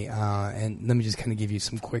seeing and let me just kind of give you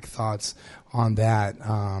some quick thoughts on that.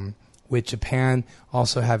 With Japan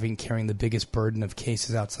also carrying the biggest burden of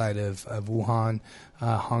cases outside of Wuhan,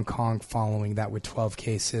 Hong Kong following that with 12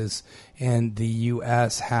 cases, and the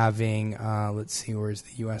U.S. having, let's see, where's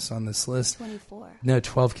the U.S. on this list? 24. No,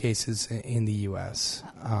 12 cases in the U.S.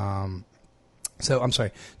 So, I'm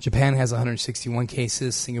sorry, Japan has 161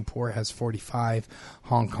 cases, Singapore has 45,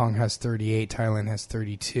 Hong Kong has 38, Thailand has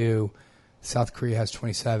 32, South Korea has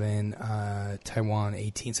 27, Taiwan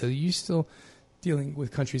 18. So you're still dealing with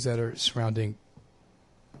countries that are surrounding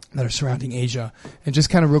that are surrounding Asia. And just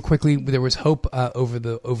kind of real quickly, there was hope over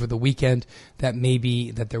the weekend that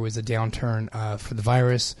maybe that there was a downturn for the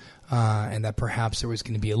virus, and that perhaps there was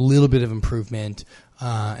going to be a little bit of improvement.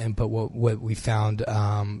 But what we found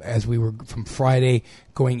as we were from Friday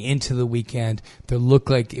going into the weekend, there looked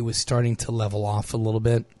like it was starting to level off a little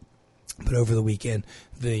bit. But over the weekend,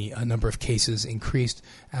 the number of cases increased,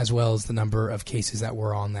 as well as the number of cases that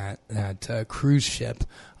were on that cruise ship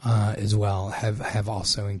as well have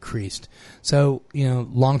also increased. So,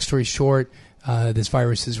 long story short, this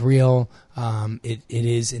virus is real. It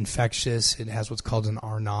is infectious. It has what's called an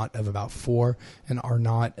R0 of about 4. An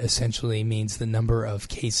R0 essentially means the number of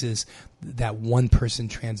cases that one person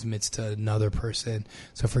transmits to another person.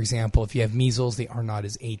 So, for example, if you have measles, the R0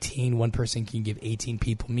 is 18. One person can give 18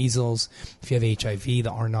 people measles. If you have HIV,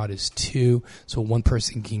 the R0 is 2. So one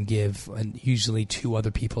person can give usually 2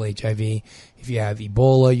 other people HIV. If you have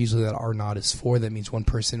Ebola, usually that R0 is 4. That means one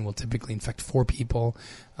person will typically infect 4 people.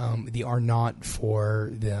 The R0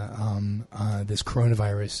 for the this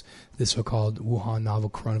coronavirus, this so-called Wuhan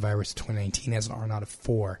novel coronavirus 2019, has an R0 of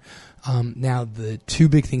 4. Now, the 2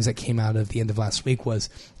 big things that came out of the end of last week was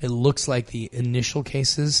it looks like the initial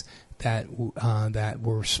cases that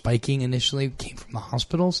were spiking initially came from the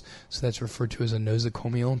hospitals. So that's referred to as a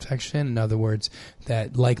nosocomial infection. In other words,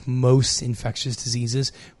 that like most infectious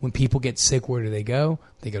diseases, when people get sick, where do they go?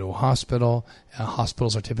 They go to a hospital.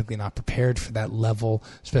 Hospitals are typically not prepared for that level,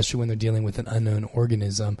 especially when they're dealing with an unknown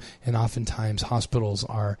organism. And oftentimes hospitals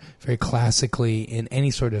are very classically, in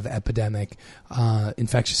any sort of epidemic,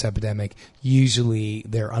 infectious epidemic, usually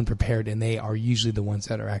they're unprepared, and they are usually the ones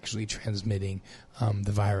that are actually transmitting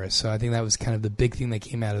the virus. So I think that was kind of the big thing that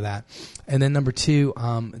came out of that. And then number 2,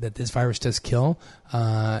 that this virus does kill.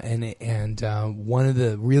 And one of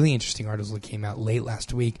the really interesting articles that came out late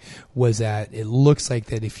last week was that it looks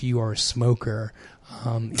like that if you are a smoker,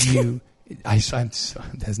 it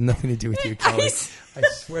has nothing to do with you, Kelly. I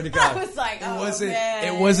swear to God. I was like,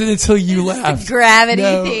 it wasn't until you laughed. Gravity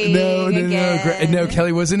thing again. No, Kelly,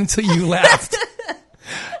 it wasn't until you laughed.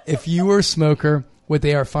 If you were a smoker, what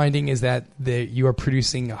they are finding is that you are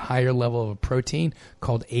producing a higher level of a protein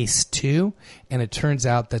called ACE2, and it turns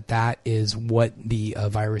out that is what the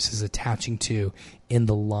virus is attaching to in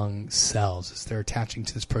the lung cells. Is they're attaching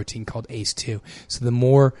to this protein called ACE2. So the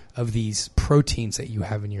more of these proteins that you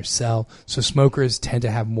have in your cell, so smokers tend to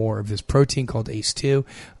have more of this protein called ACE2,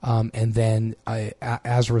 and then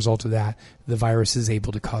as a result of that, the virus is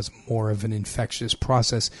able to cause more of an infectious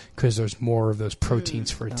process because there's more of those proteins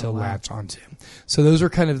for it to latch onto. So those are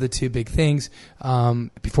kind of the 2 big things.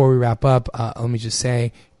 Before we wrap up, let me just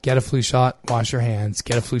say, get a flu shot, wash your hands.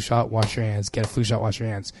 Get a flu shot, wash your hands. Get a flu shot, wash your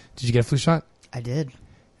hands. Did you get a flu shot? I did.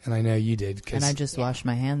 And I know you did. And I just washed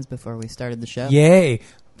my hands before we started the show. Yay.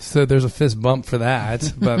 So there's a fist bump for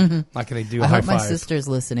that, but I'm not going to do a high I hope five. my sister's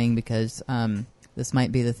listening because this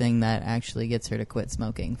might be the thing that actually gets her to quit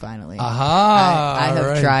smoking finally. Aha! I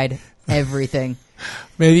have tried everything.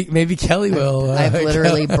 Maybe Kelly will. I've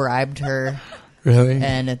literally bribed her. Really?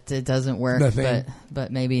 And it doesn't work. Nothing.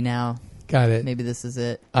 But maybe now. Got it. Maybe this is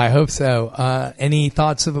it. I hope so. Any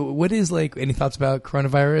thoughts about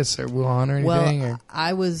coronavirus or Wuhan or anything?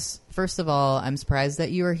 Well, first of all, I'm surprised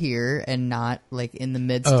that you are here and not like in the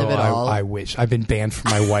midst of it all. I wish. I've been banned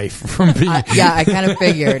from my wife from being. I kind of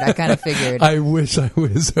figured. I wish I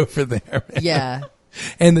was over there. Man. Yeah.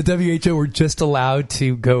 And the WHO were just allowed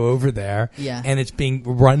to go over there. Yeah. And it's being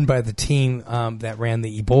run by the team that ran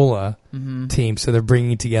the Ebola team. So they're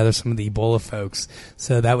bringing together some of the Ebola folks.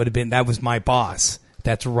 So that was my boss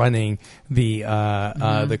that's running the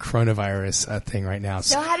coronavirus thing right now.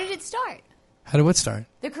 So how did it start? How did what start?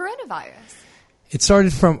 The coronavirus. It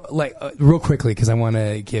started from, real quickly, because I want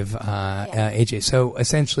to give AJ. So,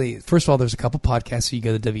 essentially, first of all, there's a couple podcasts. So you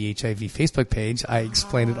go to the WHIV Facebook page. I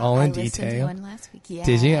explained it all in detail. I listened to one last week. Yes.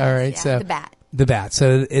 Did you? All right. Yeah, So the bat.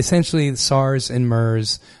 So, essentially, SARS and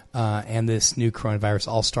MERS and this new coronavirus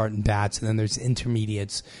all start in bats, and then there's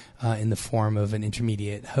intermediates in the form of an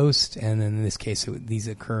intermediate host, and then in this case, these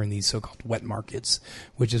occur in these so-called wet markets,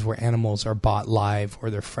 which is where animals are bought live or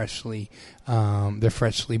they're freshly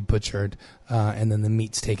butchered, and then the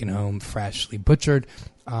meat's taken home freshly butchered.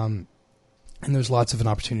 And there's lots of an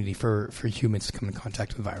opportunity for humans to come in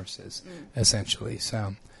contact with viruses, essentially.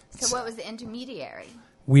 So what was the intermediary?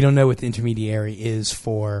 We don't know what the intermediary is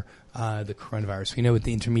for the coronavirus. We know what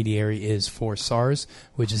the intermediary is for SARS,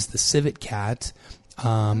 which is the civet cat.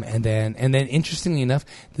 And then interestingly enough,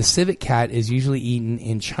 the civet cat is usually eaten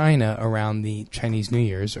in China around the Chinese New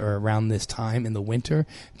Year's or around this time in the winter.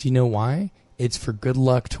 Do you know why? It's for good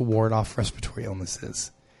luck to ward off respiratory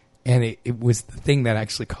illnesses. and it was the thing that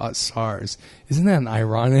actually caused SARS. Isn't that an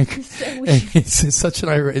ironic? So It's such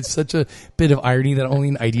a bit of irony that only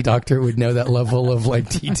an ID doctor would know that level of like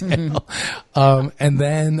detail. And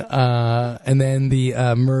then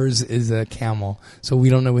the MERS is a camel, so we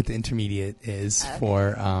don't know what the intermediate is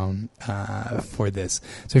for this.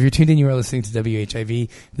 So if you're tuned in, you are listening to WHIV.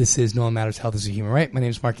 This is No One Matters. Health is a Human Right. My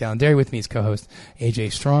name is Mark Gallandari. With me is co-host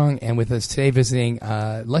AJ Strong, and with us today visiting,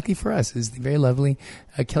 lucky for us, is the very lovely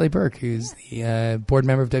Kelly Burke, who's the board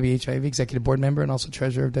member of WHIV, executive board member, and also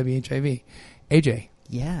treasurer of WHIV. AJ.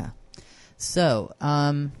 Yeah. So,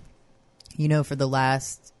 for the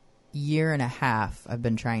last year and a half, I've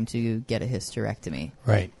been trying to get a hysterectomy.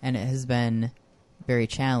 Right. And it has been very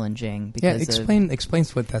challenging because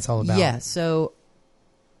explains what that's all about. Yeah, so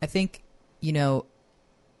I think,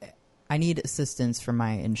 I need assistance from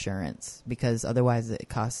my insurance because otherwise it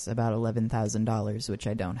costs about $11,000, which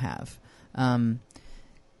I don't have.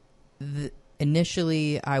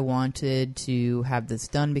 Initially, I wanted to have this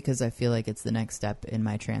done because I feel like it's the next step in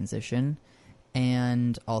my transition.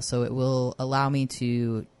 And also it will allow me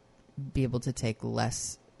to be able to take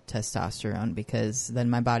less testosterone because then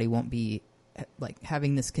my body won't be like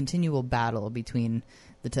having this continual battle between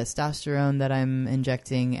the testosterone that I'm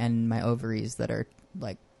injecting and my ovaries that are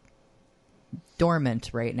like dormant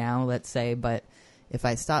right now, let's say. But if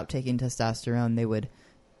I stop taking testosterone, they would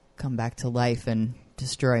come back to life and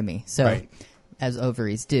destroy me. So, right. As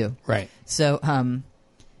ovaries do. Right. So,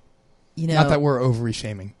 not that we're ovary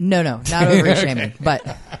shaming. No, not ovary shaming,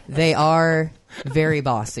 but they are very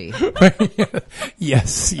bossy.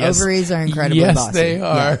 Yes. Ovaries are incredibly bossy. Yes, they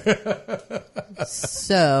are. Yeah.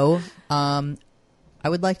 So, I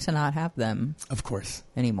would like to not have them. Of course.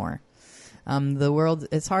 Anymore. The world,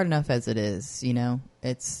 it's hard enough as it is,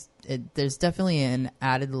 there's definitely an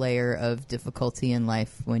added layer of difficulty in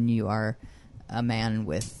life when you are a man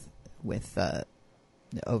with the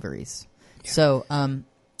ovaries. Yeah. So,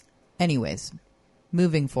 anyways,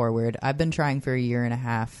 moving forward, I've been trying for a year and a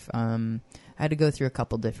half. I had to go through a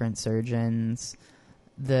couple different surgeons.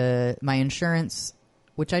 My insurance,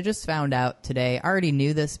 which I just found out today, I already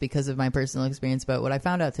knew this because of my personal experience, but what I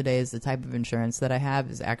found out today is the type of insurance that I have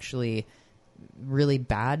is actually really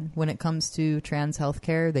bad when it comes to trans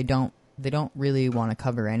healthcare. They don't really want to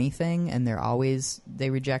cover anything, and they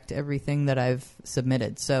reject everything that I've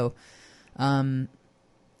submitted. So,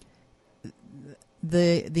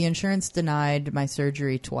 the insurance denied my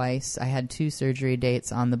surgery twice. I had 2 surgery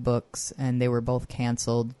dates on the books, and they were both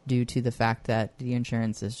canceled due to the fact that the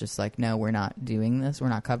insurance is just like, no, we're not doing this. We're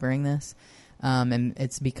not covering this. And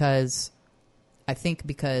it's because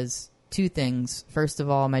 2 things. First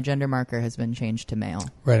of all, my gender marker has been changed to male.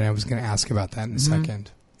 Right, and I was going to ask about that in a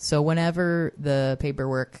second. So whenever the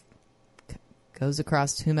paperwork goes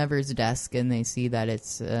across whomever's desk and they see that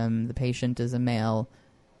it's the patient is a male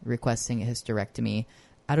requesting a hysterectomy,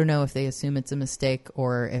 I don't know if they assume it's a mistake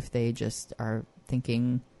or if they just are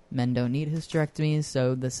thinking men don't need hysterectomies,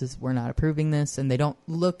 so we're not approving this, and they don't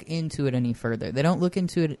look into it any further. They don't look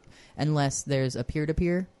into it unless there's a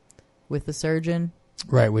peer-to-peer with the surgeon.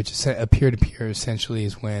 Right, which is a peer-to-peer essentially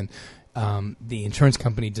is when the insurance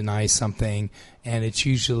company denies something, and it's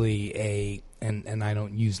usually and I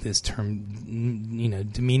don't use this term,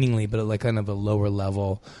 demeaningly, but like kind of a lower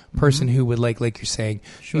level person who would like you're saying,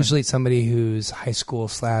 sure. Usually it's somebody who's high school /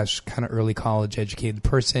 kind of early college educated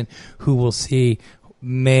person who will see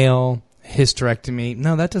male hysterectomy.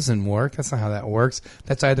 No, that doesn't work. That's not how that works.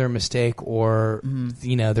 That's either a mistake or,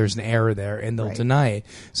 there's an error there, and they'll deny it.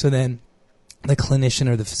 So then the clinician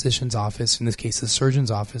or the physician's office, in this case the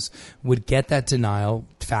surgeon's office, would get that denial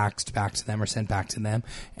faxed back to them or sent back to them.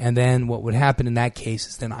 And then what would happen in that case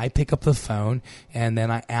is then I pick up the phone and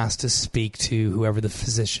then I ask to speak to whoever the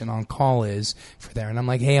physician on call is for there. And I'm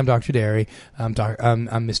like, hey, I'm Dr. Derry. I'm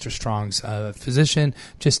Mr. Strong's physician.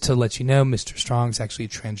 Just to let you know, Mr. Strong's actually a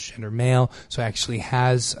transgender male, so actually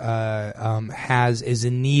is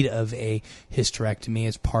in need of a hysterectomy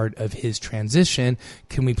as part of his transition.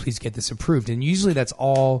 Can we please get this approved? And usually that's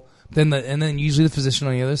all. Then usually the physician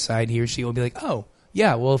on the other side, he or she will be like, oh,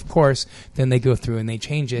 yeah, well, of course. Then they go through and they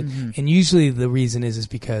change it. Mm-hmm. And usually the reason is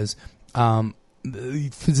because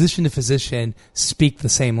physician to physician speak the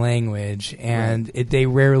same language, and they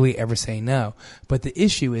rarely ever say no. But the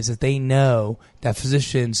issue is that they know that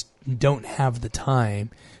physicians don't have the time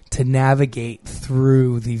to navigate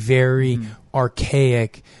through the very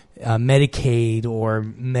archaic Medicaid or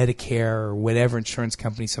Medicare or whatever insurance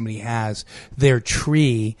company somebody has, their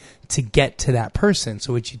tree to get to that person.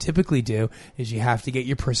 So what you typically do is you have to get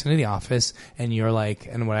your person to the office, and you're like,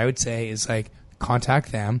 and what I would say is like,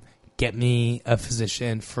 contact them, get me a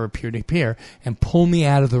physician for peer-to-peer and pull me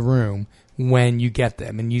out of the room when you get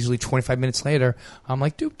them. And usually 25 minutes later, I'm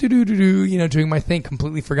like, doop-doo-doo-doo-doo, you know, doing my thing,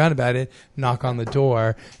 completely forgot about it, knock on the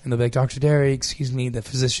door, and they'll be like, Dr. Derry, excuse me, the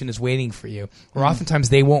physician is waiting for you. Or oftentimes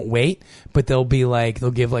they won't wait, but they'll be like, they'll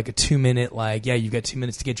give like a 2-minute, like, yeah, you've got 2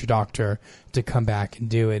 minutes to get your doctor to come back and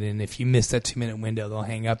do it. And if you miss that 2-minute window, they'll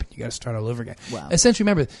hang up and you got to start all over again. Wow. Essentially,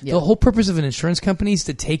 remember, Yeah. the whole purpose of an insurance company is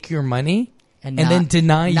to take your money And then not-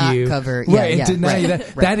 deny not you. cover- Right, yeah, and deny right, you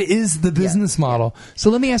that. right. That is the business model. So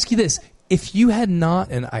let me ask you this. If you had not,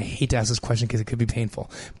 and I hate to ask this question because it could be painful,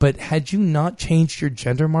 but had you not changed your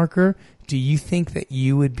gender marker, do you think that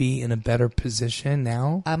you would be in a better position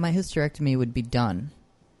now? My hysterectomy would be done.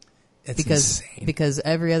 It's because insane. because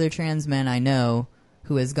every other trans man I know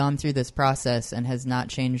who has gone through this process and has not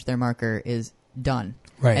changed their marker is done.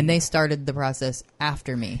 Right. And they started the process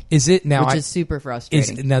after me, Is it now? which is super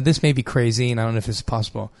frustrating. Now this may be crazy, and I don't know if this is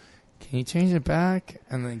possible. Can you change it back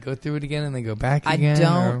and then go through it again and then go back I again?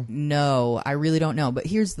 don't know. I really don't know. But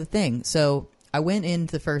here's the thing. So I went in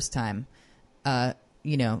the first time,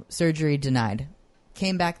 surgery denied.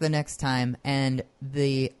 Came back the next time, and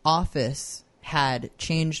the office had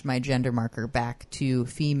changed my gender marker back to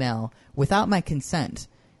female without my consent,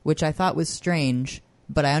 which I thought was strange,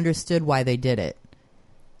 but I understood why they did it.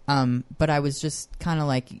 But I was just kind of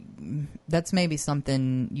like, that's maybe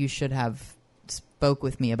something you should have spoke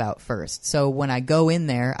with me about first. So when I go in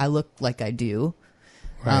there, I look like I do.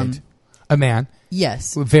 Right. A man.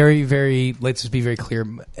 Yes. Very, very, let's just be very clear.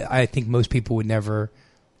 I think most people would never,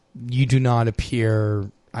 you do not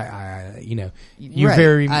appear, you're Right.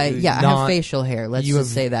 very, I not, have facial hair. Let's you just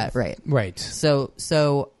have- say that. Right. Right. So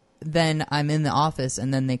then I'm in the office,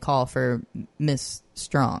 and then they call for Miss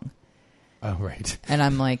Strong. Oh, right. And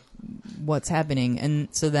I'm like, what's happening? And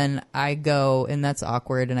so then I go, and that's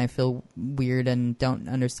awkward, and I feel weird and don't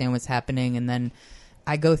understand what's happening. And then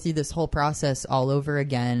I go through this whole process all over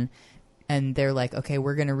again, and they're like, okay,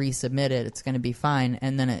 we're going to resubmit it. It's going to be fine.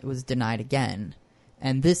 And then it was denied again.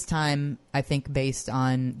 And this time, I think based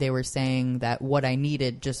on, they were saying that what I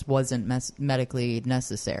needed just wasn't medically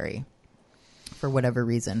necessary for whatever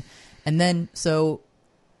reason. And then, so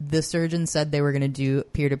the surgeon said they were going to do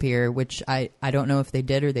peer-to-peer, which I don't know if they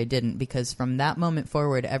did or they didn't, because from that moment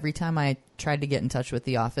forward, every time I tried to get in touch with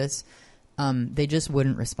the office, they just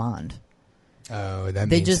wouldn't respond. Oh, that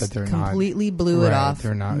They means just that they're completely not, blew it right, off.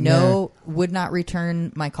 They're not. Would not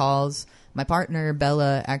return my calls. My partner,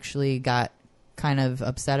 Bella, actually got kind of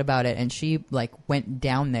upset about it, and she went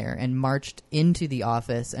down there and marched into the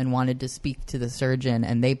office and wanted to speak to the surgeon,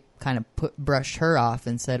 and they kind of brushed her off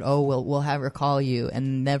and said, oh, we'll have her call you,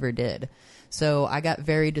 and never did. So I got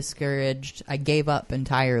very discouraged. I gave up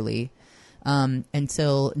entirely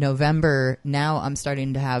until November. Now I'm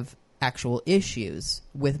starting to have actual issues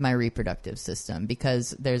with my reproductive system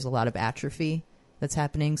because there's a lot of atrophy that's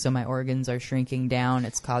happening. So my organs are shrinking down.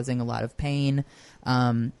 It's causing a lot of pain.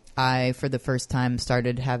 I, for the first time,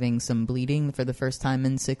 started having some bleeding for the first time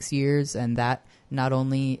in 6 years. And that not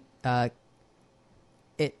only,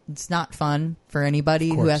 it's not fun for anybody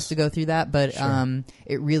who has to go through that, but Sure.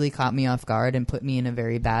 it really caught me off guard and put me in a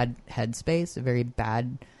very bad headspace, a very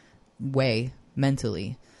bad way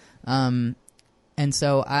mentally. And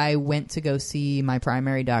so I went to go see my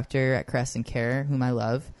primary doctor at Crescent Care, whom I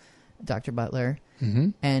love, Dr. Butler. Mm-hmm.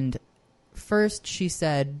 And first she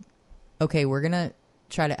said, okay, we're going to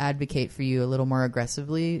try to advocate for you a little more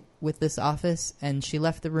aggressively with this office. And she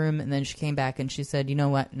left the room, and then she came back and she said, you know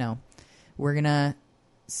what? No, we're going to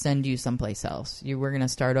send you someplace else. We're going to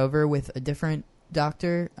start over with a different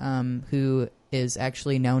doctor who is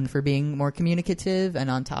actually known for being more communicative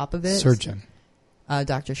and on top of it. Surgeon.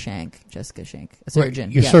 Dr. Shank, Jessica Shank, a surgeon.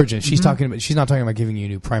 Right, your yeah. surgeon. She's Mhm. talking about. She's not talking about giving you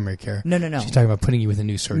new primary care. No. She's talking about putting you with a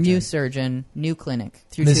new surgeon. New surgeon, new clinic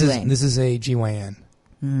through This Tulane. is a GYN.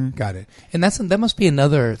 Mhm. Got it. And that must be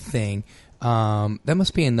another thing. That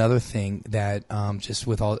must be another thing that just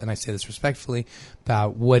with all, and I say this respectfully,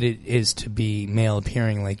 about what it is to be male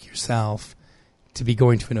appearing like yourself, to be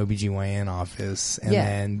going to an OBGYN office and Yeah.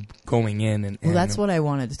 then going in and Well, that's what I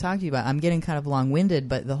wanted to talk to you about. I'm getting kind of long-winded,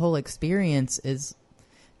 but the whole experience is,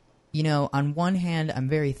 on one hand, I'm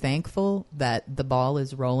very thankful that the ball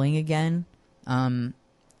is rolling again. And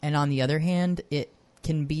on the other hand, it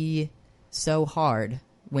can be so hard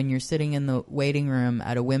when you're sitting in the waiting room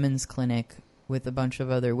at a women's clinic with a bunch of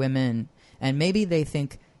other women. And maybe they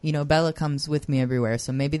think, Bella comes with me everywhere,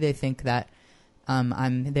 so maybe they think that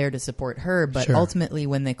I'm there to support her. But Sure. ultimately,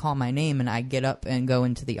 when they call my name and I get up and go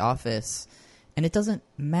into the office, and it doesn't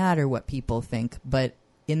matter what people think, but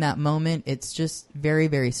in that moment, it's just very,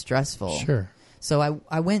 very stressful. Sure. So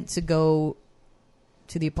I went to go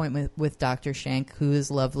to the appointment with Dr. Shank, who is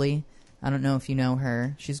lovely. I don't know if you know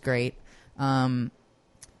her. She's great.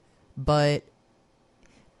 But,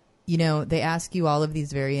 you know, they ask you all of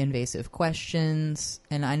these very invasive questions,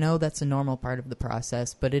 and I know that's a normal part of the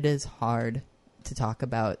process, but it is hard to talk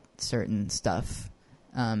about certain stuff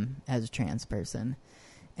as a trans person.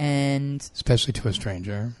 And Especially to a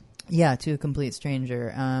stranger. yeah, to a complete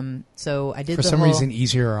stranger. So I did For the some whole, reason,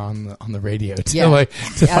 easier on the radio to Yeah, like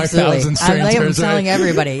to 5,000 absolutely. I'm strangers. telling right?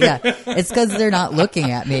 everybody. Yeah, it's because they're not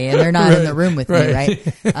looking at me and they're not in the room with me,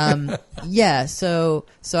 right? Yeah. So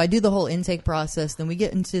I do the whole intake process. Then we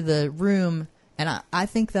get into the room, and I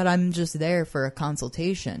think that I'm just there for a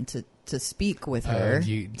consultation to speak with her.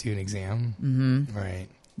 You do an exam, mm-hmm. Right?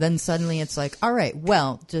 Then suddenly it's like, all right,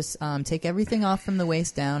 well, just take everything off from the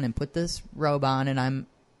waist down and put this robe on, and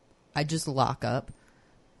I just lock up.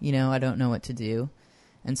 You know, I don't know what to do.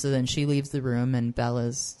 And so then she leaves the room, and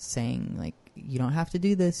Bella's saying, like, you don't have to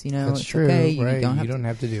do this, you know. That's it's true, okay. right? You don't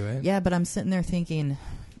have to do it. Yeah, but I'm sitting there thinking,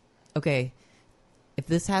 okay, if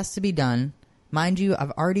this has to be done, mind you,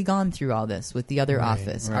 I've already gone through all this with the other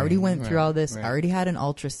office. I already went through all this. I already had an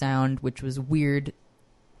ultrasound, which was weird.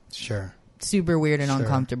 Sure. Super weird and Sure.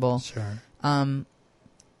 uncomfortable. Sure. I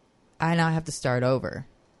now have to start over.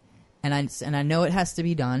 And I know it has to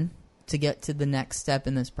be done to get to the next step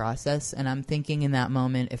in this process. And I'm thinking in that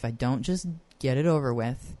moment, if I don't just get it over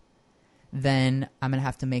with, then I'm going to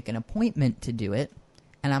have to make an appointment to do it.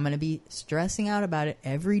 And I'm going to be stressing out about it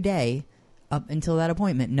every day up until that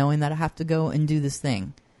appointment, knowing that I have to go and do this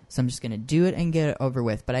thing. So I'm just going to do it and get it over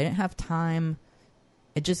with. But I didn't have time.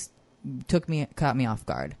 It just caught me off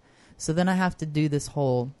guard. So then I have to do this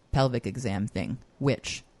whole pelvic exam thing,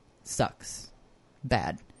 which sucks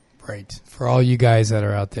bad. Right. For all you guys that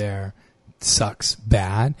are out there, it sucks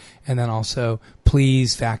bad. And then also,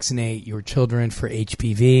 please vaccinate your children for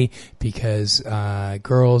HPV, because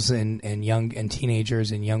girls and young and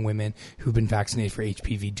teenagers and young women who've been vaccinated for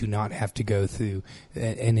HPV do not have to go through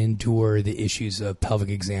and endure the issues of pelvic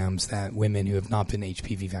exams that women who have not been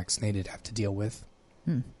HPV vaccinated have to deal with.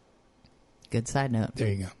 Good side note. There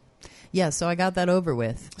you go. Yeah, so I got that over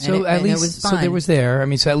with. So at least, it was fine. so there was there. I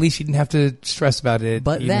mean, so at least you didn't have to stress about it.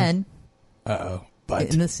 But then, but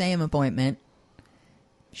in the same appointment,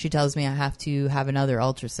 she tells me I have to have another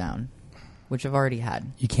ultrasound, which I've already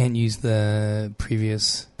had. you can't use the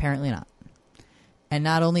previous. Apparently not. And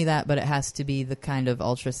not only that, but it has to be the kind of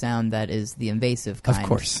ultrasound that is the invasive kind. Of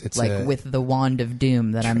course, it's like with the wand of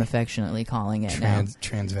doom that I'm affectionately calling it now.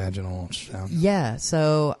 Transvaginal ultrasound. Yeah.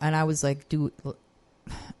 So, and I was like,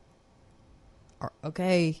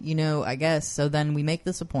 okay, you know, I guess. So then we make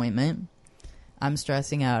this appointment. I'm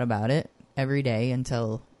stressing out about it every day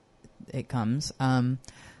until it comes.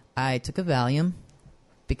 I took a Valium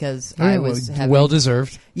because I was well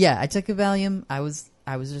deserved. Yeah, I took a Valium. I was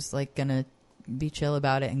just like gonna be chill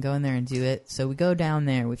about it and go in there and do it. So we go down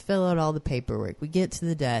there, we fill out all the paperwork, we get to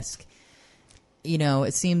the desk. You know,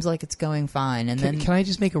 it seems like it's going fine, and then Can I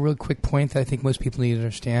just make a real quick point that I think most people need to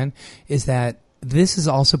understand is that this is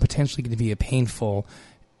also potentially going to be a painful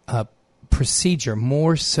procedure,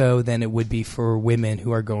 more so than it would be for women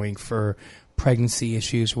who are going for pregnancy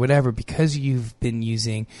issues or whatever, because you've been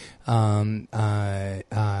using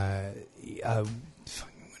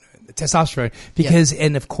testosterone. Because,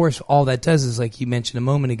 and of course, all that does is, like you mentioned a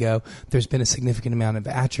moment ago, there's been a significant amount of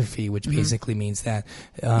atrophy, which basically means that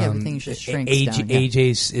everything just shrinks down.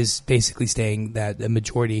 AJ is basically saying that the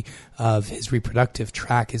majority of his reproductive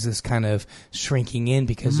tract is this kind of shrinking in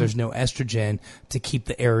because there's no estrogen to keep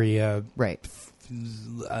the area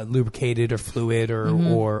lubricated or fluid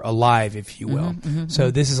or alive, if you will. So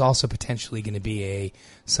this is also potentially going to be a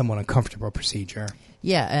somewhat uncomfortable procedure.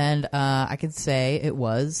 Yeah, and I could say it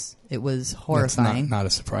was horrifying. That's not a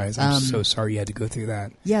surprise. I'm so sorry you had to go through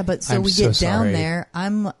that. Yeah, but so I'm we so get down sorry. there.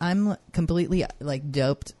 I'm completely like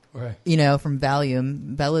doped, Right. you know, from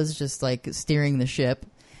Valium. Bella's just like steering the ship,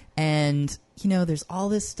 and you know, there's all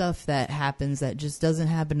this stuff that happens that just doesn't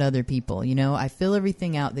happen to other people. You know, I fill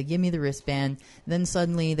everything out. They give me the wristband. Then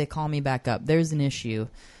suddenly they call me back up. There's an issue.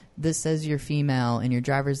 This says you're female, and your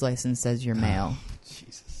driver's license says you're male.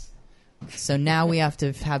 Jesus. So now we have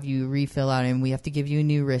to have you refill out, and we have to give you a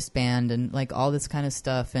new wristband and like all this kind of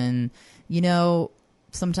stuff. And, you know,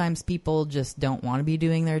 sometimes people just don't want to be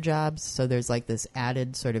doing their jobs. So there's like this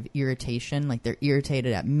added sort of irritation. Like they're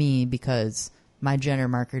irritated at me because my gender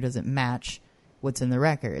marker doesn't match what's in the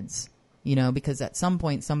records, you know, because at some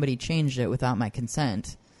point somebody changed it without my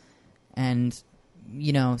consent. And,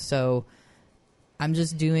 you know, so I'm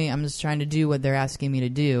just trying to do what they're asking me to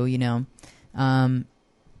do, you know.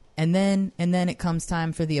 And then it comes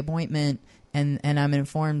time for the appointment, And I'm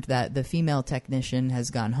informed that the female technician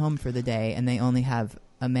has gone home for the day, and they only have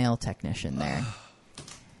a male technician there.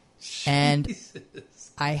 And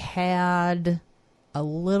I had a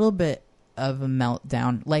little bit of a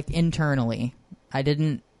meltdown, like internally. I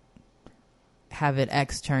didn't have it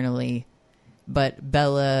externally, but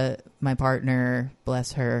Bella, my partner,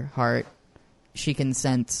 bless her heart, she can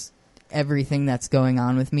sense everything that's going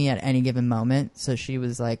on with me at any given moment. So she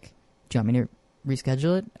was like, do you want me to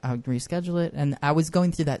reschedule it? I would reschedule it. And I was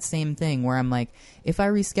going through that same thing where I'm like, if I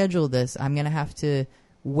reschedule this, I'm going to have to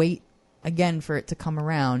wait again for it to come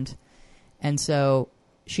around. And so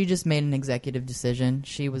she just made an executive decision.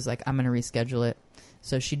 She was like, I'm going to reschedule it.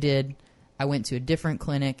 So she did. I went to a different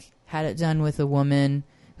clinic, had it done with a woman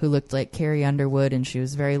who looked like Carrie Underwood, and she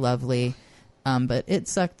was very lovely. But it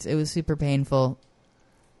sucked. It was super painful.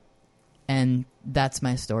 And that's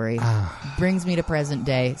my story. Brings me to present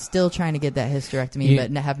day. Still trying to get that hysterectomy,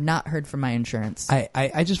 but have not heard from my insurance.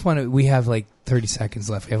 I just want to, we have like 30 seconds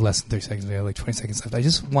left. We have less than 30 seconds. We have like 20 seconds left. I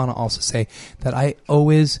just want to also say that I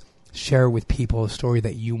always share with people a story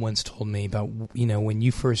that you once told me about, you know, when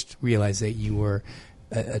you first realized that you were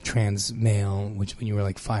a trans male, which when you were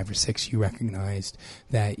like 5 or 6, you recognized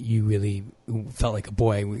that you really felt like a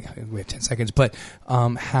boy. We have 10 seconds, but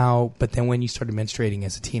but then when you started menstruating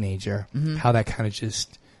as a teenager, how that kind of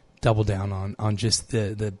just doubled down on just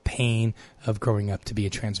the pain of growing up to be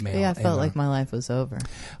a trans male. Yeah, I felt like my life was over.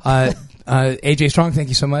 AJ Strong, thank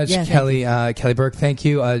you so much. Yeah, Kelly Burke, thank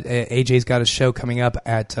you. AJ's got a show coming up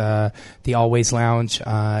at the Always Lounge.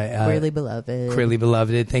 Queerly Beloved. Queerly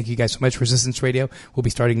Beloved. Thank you guys so much. Resistance Radio will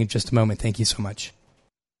be starting in just a moment. Thank you so much.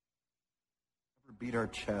 Beat our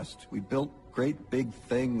chest. We built great big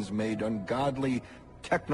things, made ungodly techno